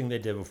first thing they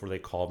did before they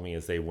called me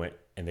is they went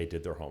and they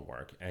did their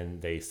homework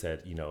and they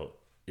said,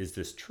 is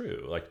this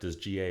true? Like, does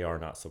GAR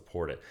not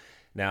support it?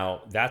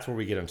 Now, that's where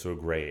we get into a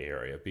gray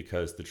area,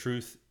 because the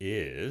truth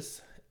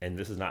is, and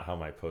this is not how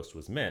my post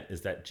was meant,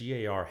 is that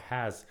GAR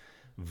has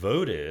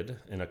voted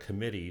in a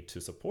committee to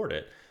support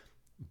it,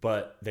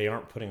 but they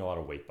aren't putting a lot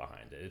of weight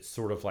behind it. It's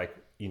sort of like,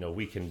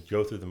 we can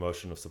go through the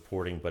motion of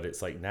supporting, but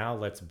it's like, now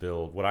let's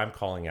build. What I'm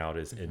calling out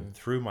is, and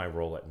through my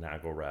role at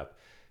NAGLREP,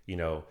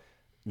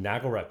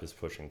 NAGLREP is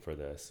pushing for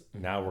this.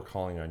 Mm-hmm. Now we're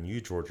calling on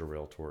you, Georgia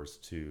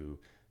Realtors, to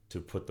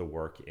put the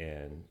work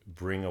in,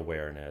 bring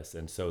awareness.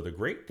 And so the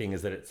great thing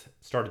is that it's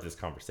started this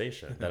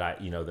conversation that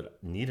that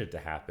needed to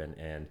happen.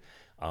 And,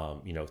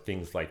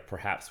 things like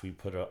perhaps we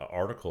put an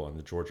article in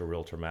the Georgia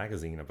Realtor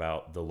magazine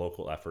about the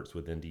local efforts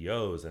with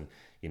NDOs and,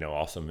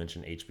 also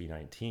mention HB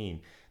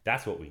 19.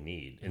 That's what we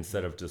need,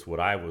 instead of just what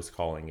I was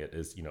calling it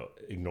is,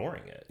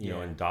 ignoring it,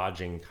 and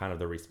dodging kind of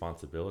the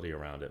responsibility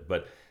around it.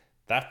 But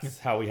that's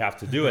how we have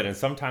to do it. And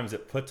sometimes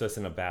it puts us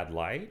in a bad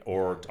light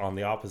or on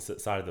the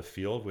opposite side of the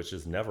field, which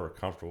is never a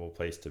comfortable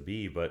place to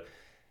be. But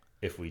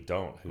if we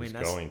don't, who's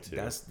going to?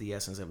 That's the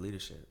essence of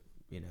leadership,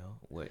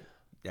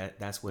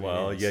 that's what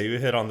well, it is. Yeah, you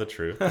hit on the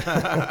truth.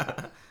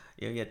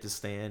 You have to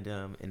stand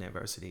in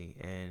adversity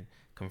and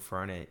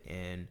confront it.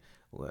 And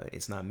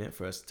it's not meant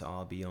for us to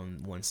all be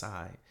on one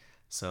side.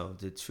 So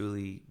to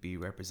truly be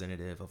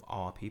representative of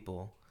all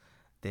people,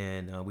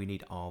 then we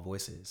need all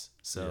voices.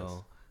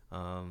 So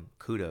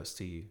kudos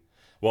to you.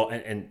 Well,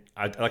 and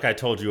I, like I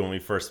told you when we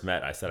first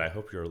met, I said, I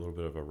hope you're a little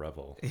bit of a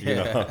rebel. You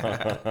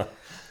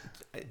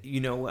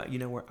know what? You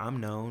know where I'm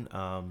known?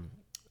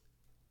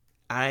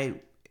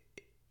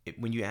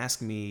 When you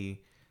ask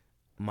me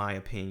my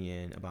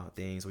opinion about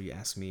things, or you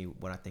ask me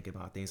what I think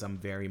about things, I'm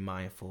very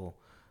mindful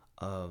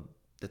of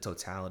the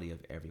totality of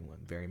everyone,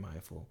 very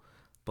mindful.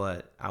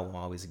 But I will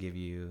always give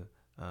you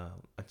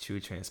a true,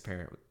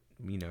 transparent,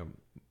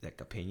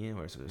 opinion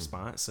or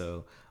response.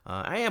 So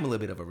I am a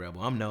little bit of a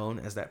rebel. I'm known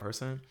as that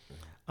person.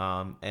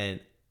 And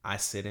I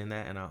sit in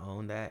that and I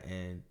own that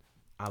and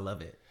I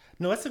love it.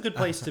 No, that's a good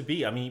place to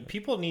be. I mean,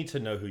 people need to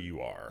know who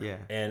you are. Yeah.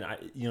 And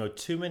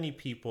too many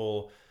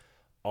people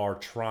are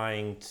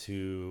trying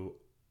to,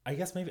 I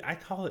guess maybe I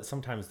call it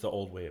sometimes the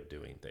old way of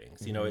doing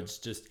things. Mm-hmm. It's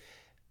just,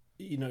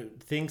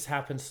 things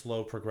happen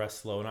slow, progress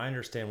slow. And I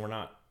understand we're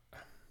not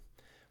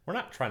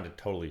trying to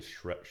totally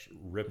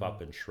rip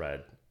up and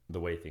shred the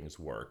way things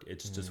work.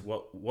 It's just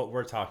what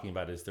we're talking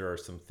about is there are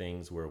some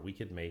things where we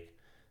could make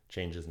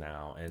changes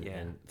now.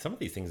 And some of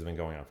these things have been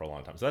going on for a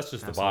long time. So that's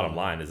just the bottom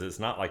line, is it's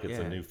not like it's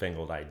a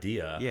newfangled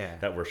idea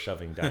that we're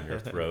shoving down your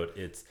throat.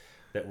 It's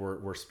that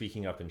we're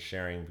speaking up and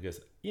sharing,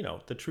 because,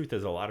 the truth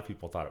is a lot of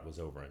people thought it was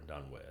over and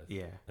done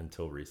with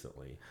until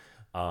recently.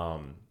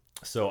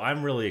 So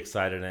I'm really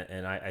excited.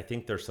 And I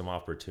think there's some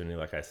opportunity,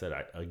 like I said,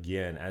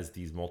 again, as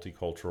these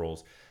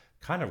multiculturals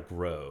kind of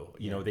grow,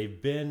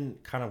 they've been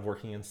kind of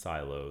working in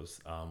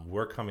silos.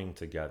 We're coming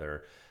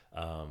together.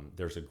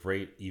 There's a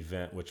great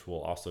event which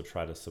we'll also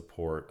try to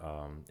support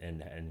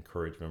and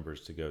encourage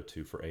members to go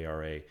to for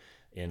ARA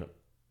in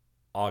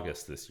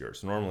August this year.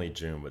 So normally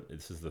June, but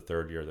this is the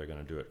third year they're going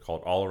to do it,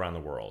 called All Around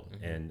the World.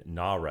 Mm-hmm. And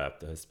NAREP,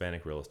 the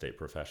Hispanic Real Estate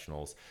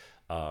Professionals,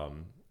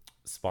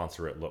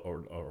 sponsor it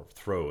or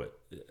throw it.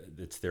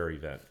 It's their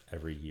event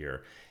every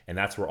year. And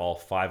that's where all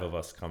 5 of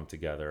us come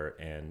together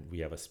and we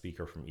have a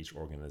speaker from each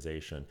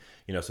organization.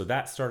 So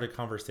that started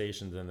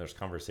conversations, and there's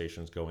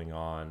conversations going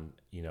on,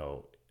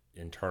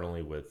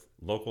 internally with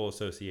local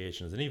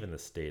associations, and even the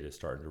state is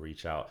starting to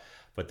reach out.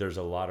 But there's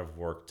a lot of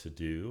work to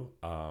do.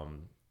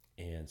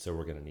 And so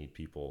we're going to need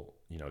people,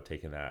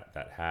 taking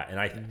that hat. And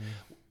I,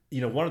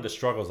 one of the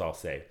struggles I'll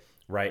say,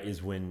 right, is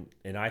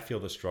and I feel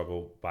the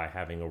struggle by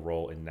having a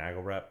role in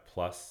NAGLREP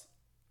plus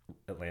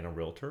Atlanta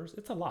Realtors,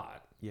 it's a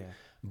lot. Yeah.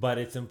 But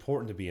it's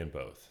important to be in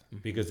both,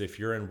 because if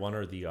you're in one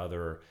or the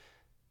other,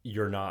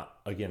 you're not,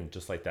 again,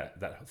 just like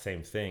that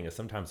same thing is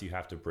sometimes you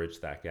have to bridge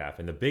that gap.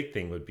 And the big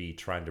thing would be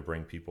trying to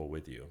bring people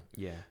with you.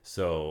 Yeah.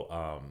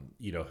 So,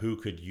 who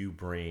could you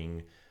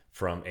bring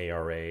from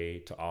ARA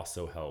to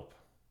also help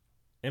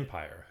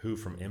Empire? Who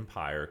from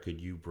Empire could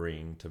you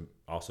bring to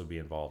also be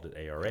involved at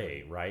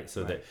ARA, right?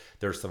 So that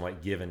there's some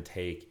like give and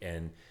take,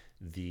 and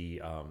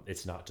the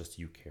it's not just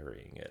you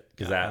carrying it,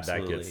 because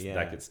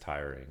that gets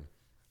tiring.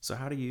 So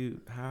how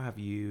have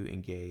you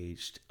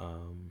engaged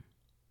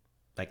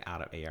like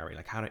out of ARA?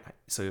 Like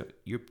so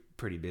you're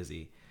pretty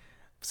busy.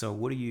 So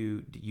do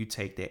you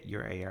take that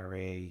your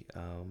ARA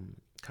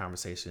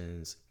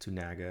conversations to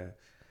NAGA?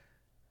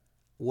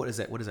 What does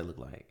that look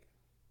like?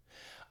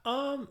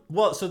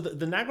 Well, so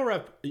the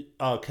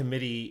NAGLREP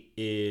committee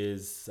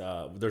is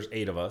there's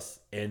 8 of us,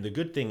 and the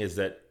good thing is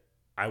that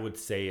I would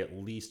say at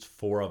least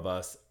 4 of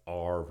us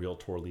are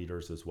Realtor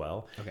leaders as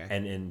well, Okay.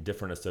 and in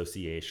different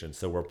associations.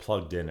 So we're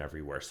plugged in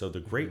everywhere. So the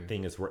great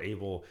thing is we're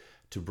able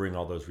to bring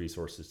all those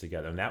resources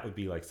together. And that would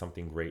be like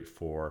something great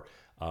for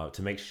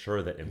to make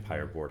sure that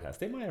Empire Board has.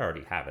 They might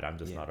already have it. I'm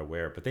just not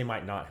aware, but they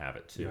might not have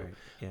it too. Right.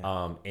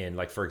 Yeah. And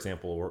like, for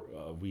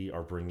example, we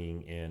are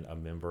bringing in a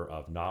member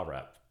of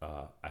NAREP.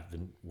 I've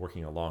been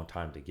working a long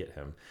time to get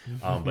him,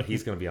 but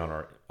he's going to be on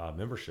our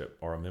membership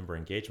or a member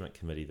engagement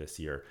committee this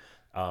year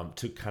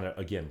to kind of,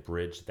 again,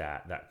 bridge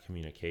that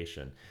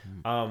communication.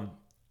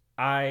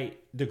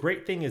 The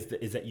great thing is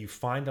that you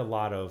find a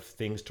lot of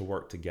things to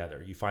work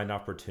together. You find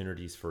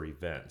opportunities for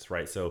events,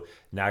 right? So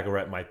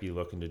NAGARET might be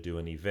looking to do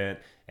an event,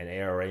 and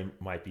ARA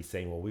might be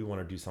saying, well, we want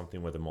to do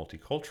something with a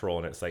multicultural,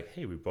 and it's like,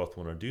 hey, we both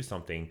want to do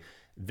something.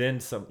 Then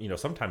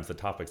sometimes the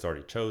topic's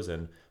already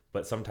chosen,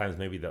 but sometimes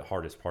maybe the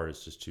hardest part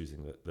is just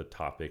choosing the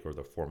topic or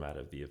the format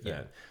of the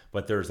event. Yeah.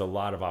 But there's a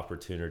lot of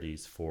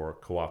opportunities for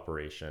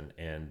cooperation.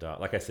 And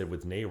like I said,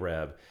 with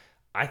NAREB,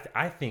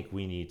 I think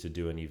we need to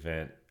do an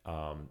event.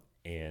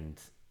 And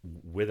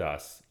with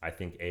us, I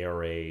think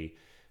ARA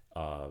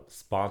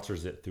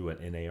sponsors it through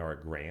an NAR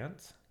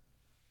grant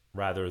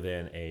rather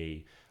than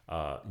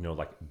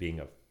like being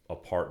a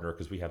partner,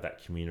 because we have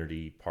that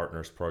community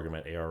partners program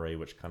at ARA,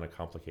 which kind of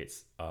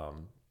complicates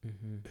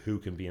who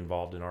can be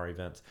involved in our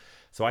events.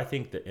 So I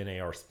think that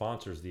NAR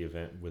sponsors the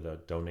event with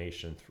a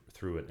donation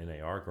through an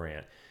NAR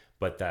grant,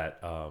 but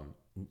that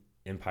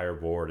Empire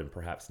Board and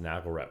perhaps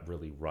NAGARET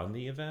really run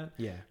the event,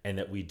 and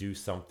that we do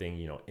something,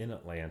 in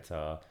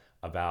Atlanta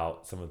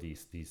about some of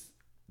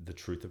the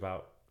truth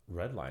about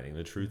redlining,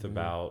 the truth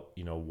about,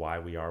 why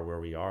we are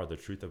where we are, the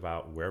truth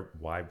about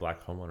why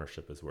Black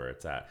homeownership is where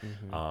it's at.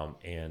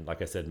 And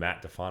like I said,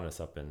 Matt DeFanis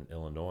up in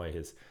Illinois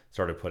has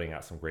started putting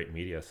out some great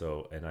media.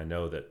 So, and I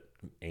know that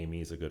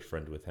Amy's a good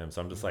friend with him.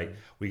 So I'm just like,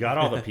 we got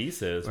all the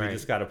pieces. Right. We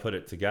just got to put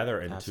it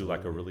together into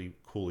like a really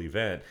cool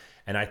event.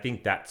 And I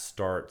think that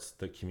starts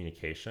the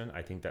communication.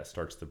 I think that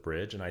starts the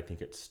bridge. And I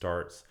think it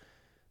starts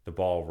the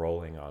ball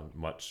rolling on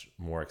much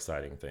more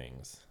exciting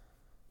things.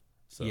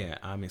 So. Yeah,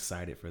 I'm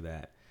excited for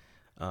that.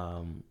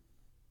 And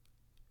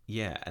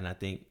I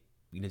think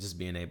just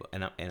being able,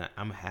 and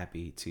I'm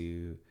happy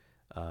to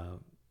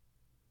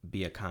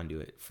be a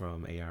conduit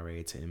from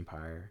ARA to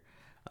Empire.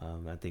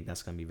 I think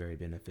that's going to be very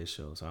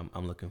beneficial. So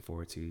I'm looking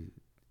forward to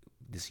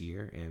this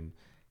year and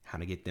how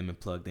to get them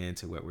plugged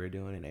into what we're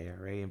doing in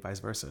ARA and vice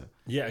versa.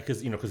 Yeah,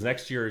 because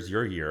next year is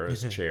your year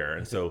as chair,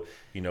 and so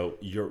we're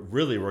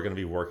going to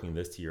be working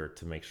this year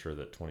to make sure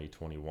that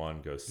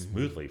 2021 goes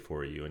smoothly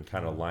for you and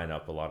kind of line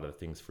up a lot of the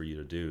things for you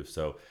to do.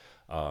 So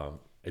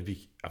I'd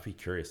be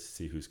curious to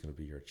see who's going to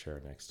be your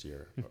chair next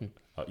year,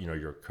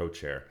 your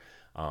co-chair,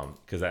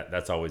 because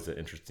that's always an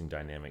interesting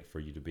dynamic for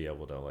you to be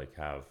able to like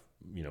have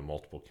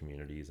multiple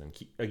communities and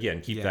keep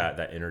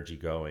that energy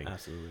going.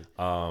 Absolutely.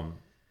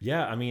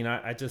 Yeah, I mean,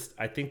 I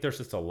think there's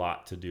just a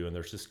lot to do, and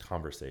there's just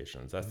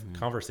conversations.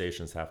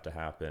 Conversations have to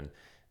happen,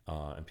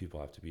 and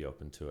people have to be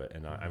open to it.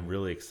 And I'm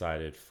really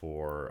excited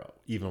for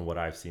even what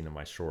I've seen in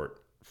my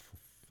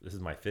this is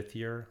my 5th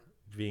year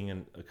being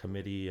in a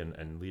committee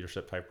and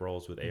leadership type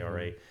roles with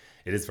ARA.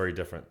 It is very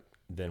different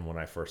than when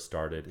I first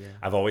started. Yeah.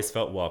 I've always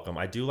felt welcome.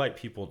 I do like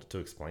people to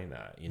explain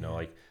that,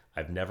 like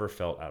I've never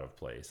felt out of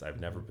place. I've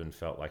never been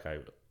felt like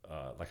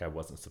I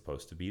wasn't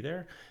supposed to be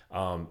there.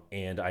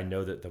 And I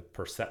know that the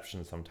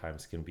perception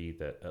sometimes can be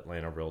that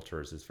Atlanta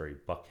Realtors is very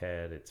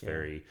buckhead. It's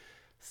very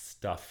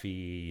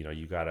stuffy.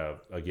 You got to,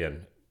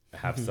 again,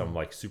 have some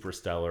like super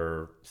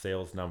stellar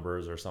sales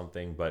numbers or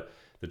something. But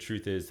the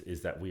truth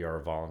is that we are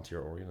a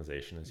volunteer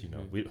organization, as you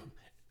know.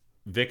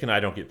 Vic and I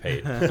don't get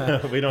paid.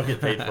 We don't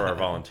get paid for our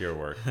volunteer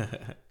work.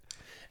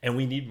 And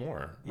we need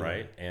more,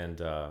 right?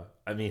 And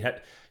I mean,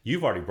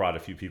 you've already brought a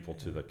few people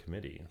to the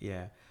committee.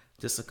 Yeah.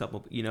 Just a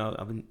couple,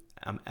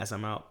 as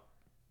I'm out,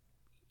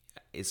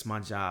 it's my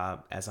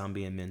job as I'm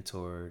being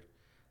mentored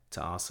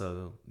to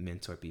also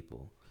mentor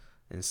people.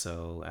 And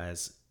so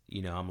as,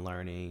 I'm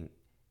learning,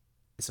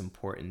 it's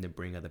important to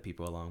bring other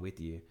people along with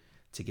you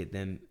to get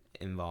them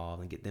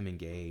involved and get them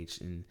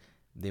engaged. And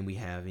then we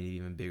have an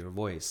even bigger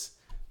voice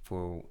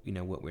for,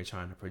 what we're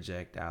trying to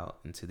project out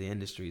into the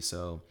industry.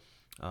 So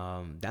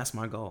that's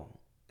my goal,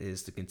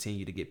 is to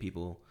continue to get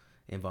people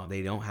involved.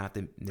 They don't have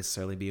to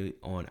necessarily be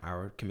on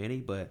our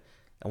committee, but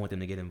I want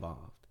them to get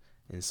involved.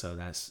 And so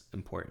that's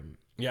important.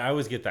 Yeah, I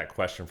always get that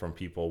question from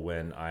people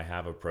when I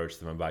have approached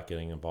them about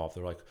getting involved.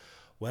 They're like,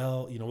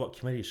 well, what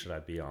committee should I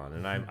be on?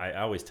 And I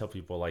always tell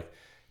people, like,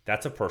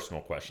 that's a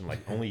personal question. Like,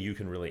 only you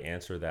can really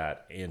answer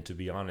that. And to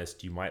be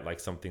honest, you might like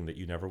something that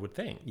you never would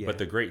think. Yeah. But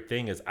the great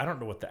thing is, I don't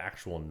know what the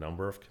actual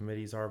number of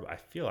committees are, but I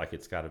feel like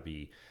it's got to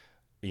be,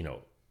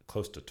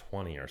 close to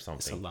 20 or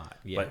something. It's a lot,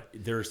 yeah. But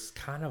there's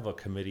kind of a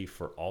committee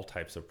for all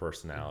types of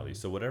personalities.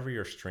 So whatever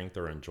your strength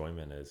or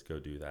enjoyment is, go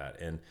do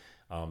that. And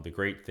the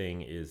great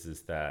thing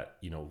is that,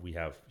 we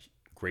have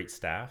great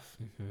staff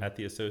at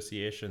the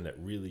association that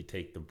really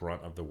take the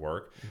brunt of the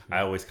work. I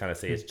always kind of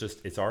say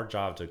it's our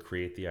job to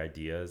create the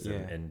ideas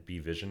and be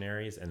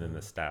visionaries, and then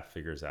the staff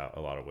figures out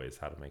a lot of ways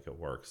how to make it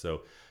work.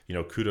 So,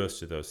 kudos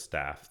to those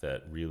staff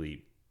that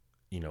really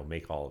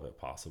make all of it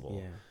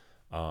possible.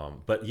 Yeah.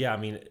 But yeah, I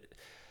mean,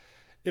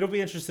 it'll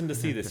be interesting to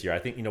see this year. I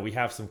think, we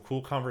have some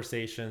cool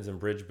conversations and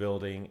bridge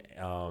building,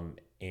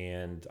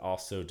 and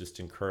also just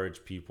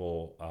encourage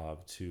people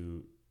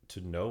to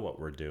know what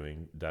we're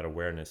doing, that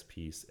awareness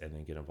piece, and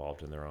then get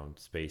involved in their own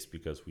space,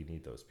 because we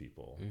need those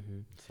people.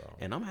 So,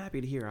 And I'm happy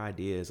to hear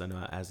ideas. I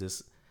know as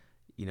this,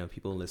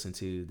 people listen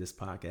to this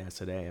podcast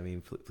today. I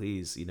mean,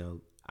 please,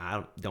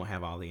 I don't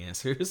have all the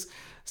answers,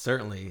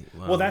 certainly.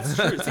 Well, that's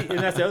true. See, and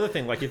that's the other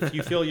thing. Like, if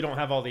you feel you don't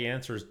have all the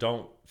answers,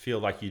 don't feel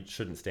like you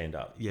shouldn't stand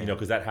up. Yeah.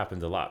 Because that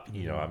happens a lot.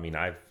 I mean,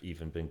 I've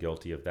even been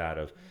guilty of that,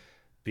 of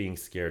being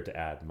scared to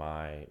add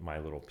my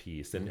little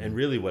piece. And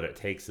really, what it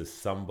takes is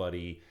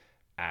somebody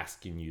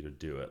asking you to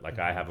do it. Like,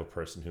 I have a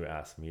person who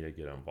asked me to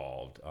get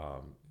involved,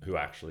 who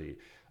actually,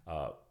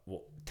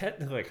 well,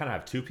 technically I kind of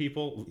have two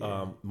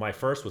people. My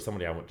first was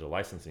somebody I went to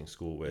licensing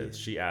school with.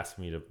 She asked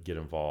me to get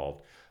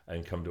involved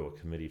and come to a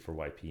committee for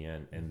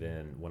YPN. And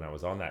then when I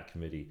was on that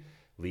committee,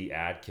 Lee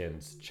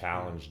Adkins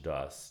challenged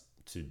us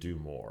to do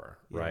more,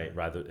 right?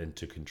 Rather than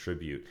to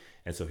contribute.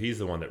 And so he's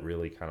the one that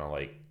really kind of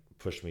like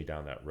pushed me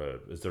down that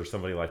road. Is there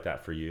somebody like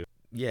that for you?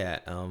 Yeah.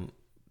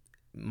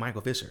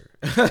 Michael Fisher,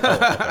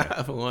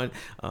 Okay. for one.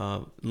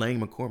 Lang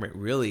McCormick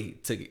really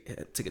took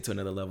it to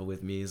another level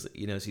with me.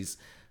 She's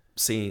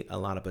seeing a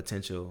lot of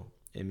potential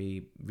in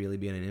me really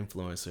being an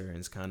influencer, and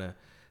it's kind of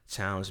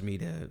challenged me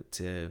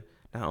to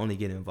not only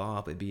get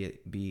involved, but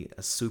be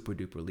a super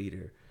duper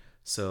leader.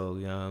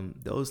 So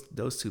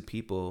those two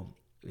people,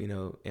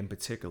 in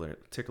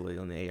particularly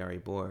on the ARA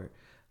board,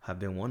 have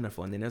been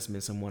wonderful. And then there's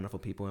been some wonderful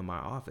people in my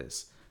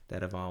office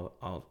that have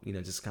all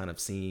just kind of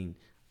seen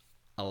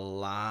a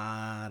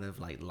lot of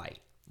like light.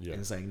 Yeah.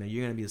 And it's like,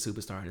 you're gonna be a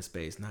superstar in the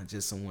space, not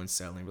just someone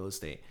selling real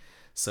estate.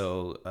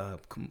 So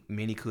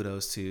many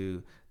kudos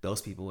to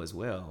those people as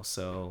well.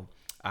 So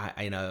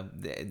I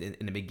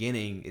in the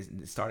beginning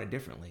it started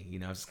differently.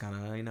 I was just kind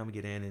of I'm gonna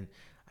get in and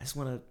I just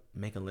want to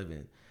make a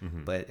living.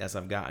 But as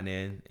I've gotten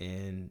in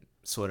and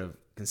sort of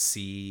can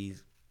see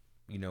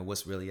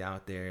what's really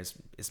out there,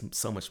 it's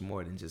so much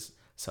more than just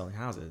selling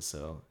houses.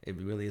 So it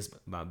really is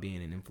about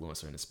being an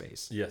influencer in the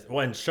space. Yes.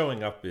 Well, and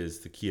showing up is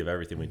the key of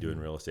everything we do in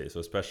real estate.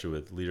 So especially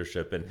with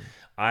leadership. And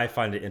I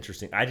find it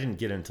interesting. I didn't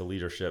get into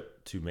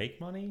leadership to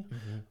make money,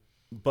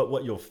 but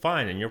what you'll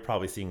find, and you're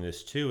probably seeing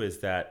this too, is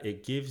that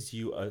it gives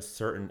you a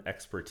certain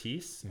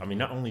expertise. I mean,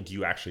 not only do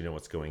you actually know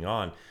what's going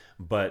on,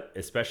 but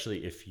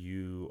especially if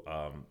you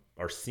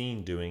are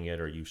seen doing it,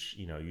 or you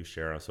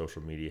share on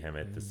social media, him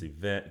at this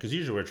event, because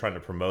usually we're trying to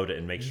promote it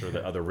and make sure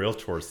that other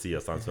realtors see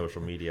us on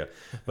social media,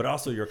 but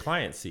also your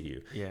clients see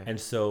you. And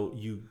so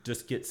you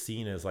just get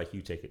seen as like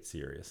you take it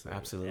seriously.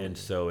 Absolutely. And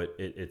so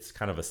it's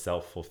kind of a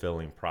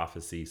self-fulfilling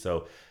prophecy.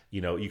 So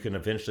you can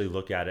eventually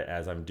look at it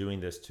as, I'm doing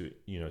this to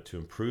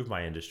improve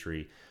my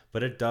industry,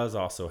 but it does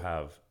also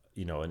have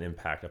an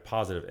impact, a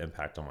positive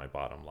impact on my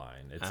bottom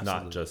line. It's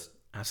Absolutely. Not just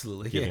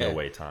Absolutely giving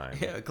away time.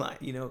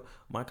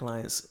 My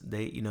clients,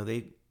 they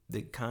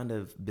the kind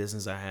of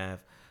business I have,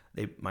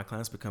 my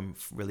clients become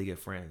really good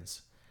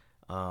friends,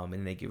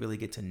 and they really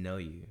get to know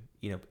you,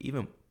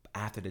 even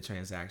after the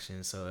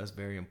transaction. So that's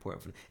very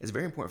important. It's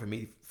very important for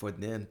me, for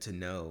them to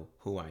know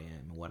who I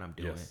am and what I'm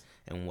doing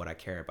and what I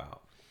care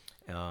about.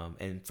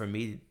 And for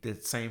me, the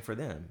same for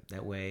them.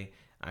 That way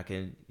I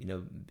can,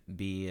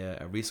 be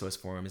a resource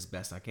for them as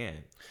best I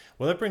can.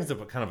 Well, that brings up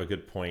a kind of a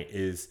good point.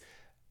 Is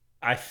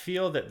I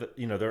feel that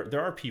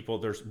there are people.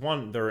 There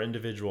are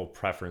individual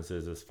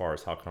preferences as far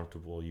as how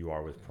comfortable you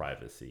are with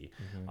privacy.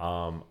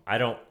 I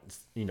don't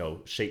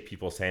shake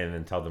people's hand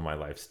and tell them my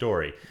life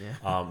story.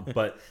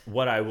 But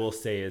what I will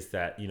say is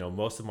that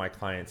most of my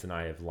clients and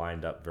I have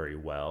lined up very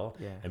well.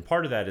 And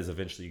part of that is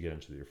eventually you get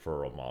into the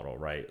referral model,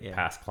 right?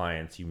 Past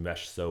clients, you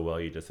mesh so well,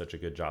 you did such a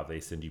good job,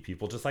 they send you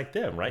people just like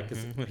them, right?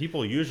 Because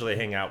people usually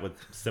hang out with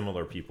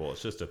similar people.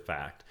 It's just a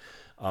fact.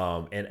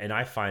 And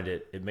I find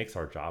it makes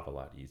our job a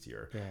lot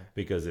easier,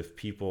 because if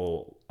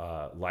people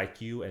like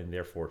you and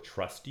therefore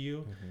trust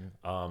you,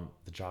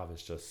 the job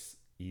is just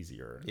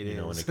easier, and it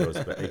goes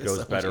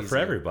so better for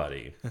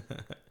everybody.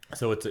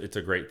 So it's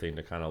a great thing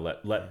to kind of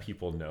let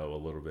people know a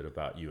little bit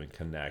about you and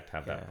connect,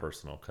 have that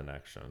personal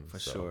connection. For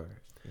sure.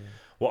 Yeah.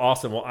 Well,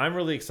 awesome. Well, I'm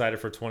really excited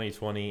for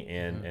 2020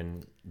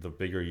 and the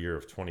bigger year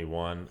of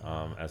 21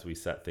 as we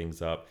set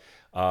things up.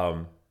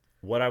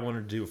 What I want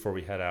to do before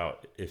we head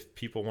out, if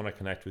people want to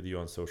connect with you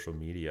on social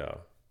media,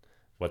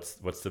 what's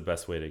the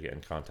best way to get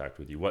in contact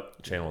with you?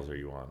 What channels are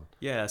you on?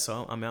 Yeah,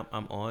 so I'm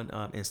on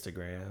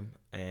Instagram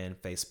and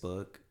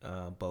Facebook,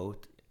 both.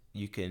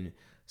 You can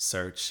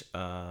search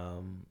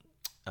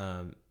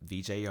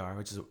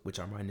VJR, which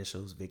are my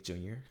initials, Vic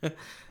Jr.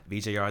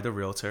 VJR the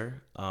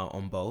Realtor,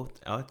 on both,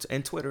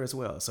 and Twitter as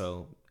well.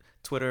 So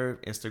Twitter,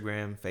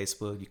 Instagram,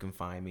 Facebook, you can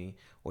find me,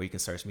 or you can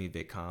search me,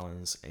 Vic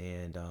Collins,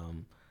 and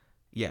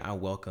I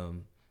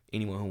welcome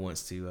anyone who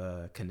wants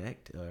to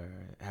connect or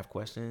have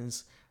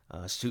questions.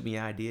 Shoot me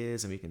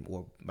ideas, and we can,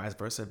 or vice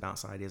versa,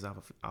 bounce ideas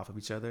off of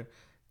each other.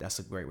 That's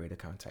a great way to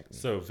contact me.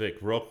 So Vic,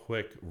 real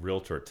quick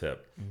realtor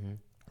tip.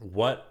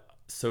 What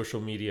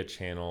social media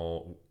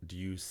channel do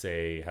you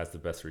say has the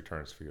best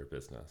returns for your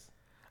business?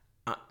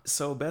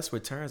 So best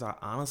returns, I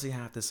honestly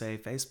have to say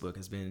Facebook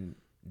has been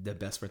the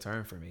best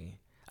return for me.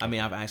 I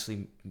mean, I've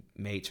actually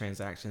made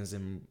transactions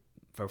and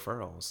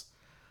referrals,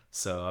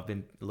 so I've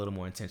been a little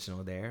more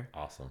intentional there.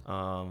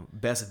 Awesome.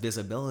 Best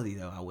visibility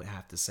though, I would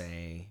have to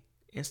say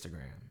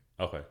Instagram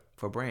Okay.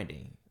 for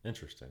branding.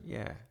 Interesting.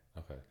 Yeah,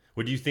 Okay.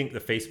 What do you think the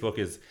Facebook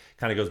is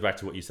kind of goes back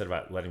to what you said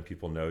about letting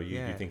people know you? Do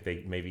yeah. you think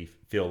they maybe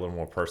feel a little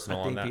more personal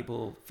I on think that?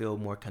 people feel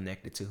more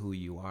connected to who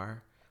you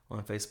are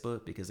on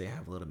Facebook because they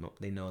have a little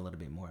they know a little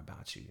bit more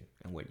about you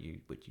and what you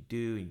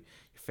do, and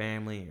your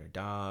family, your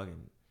dog,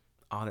 and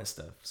all that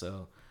stuff.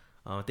 So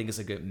I think it's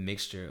a good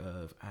mixture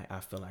of I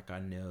feel like I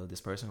know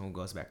this person, who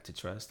goes back to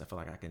trust. I feel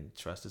like I can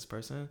trust this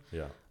person.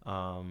 Yeah.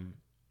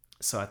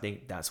 So I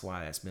think that's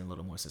why it's been a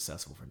little more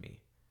successful for me.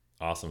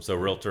 Awesome. So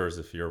realtors,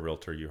 if you're a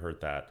realtor, you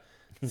heard that.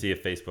 See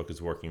if Facebook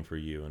is working for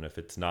you. And if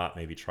it's not,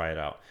 maybe try it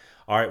out.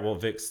 All right. Well,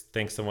 Vic,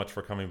 thanks so much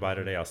for coming by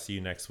today. I'll see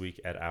you next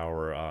week at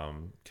our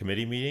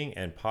committee meeting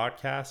and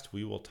podcast.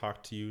 We will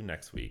talk to you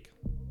next week.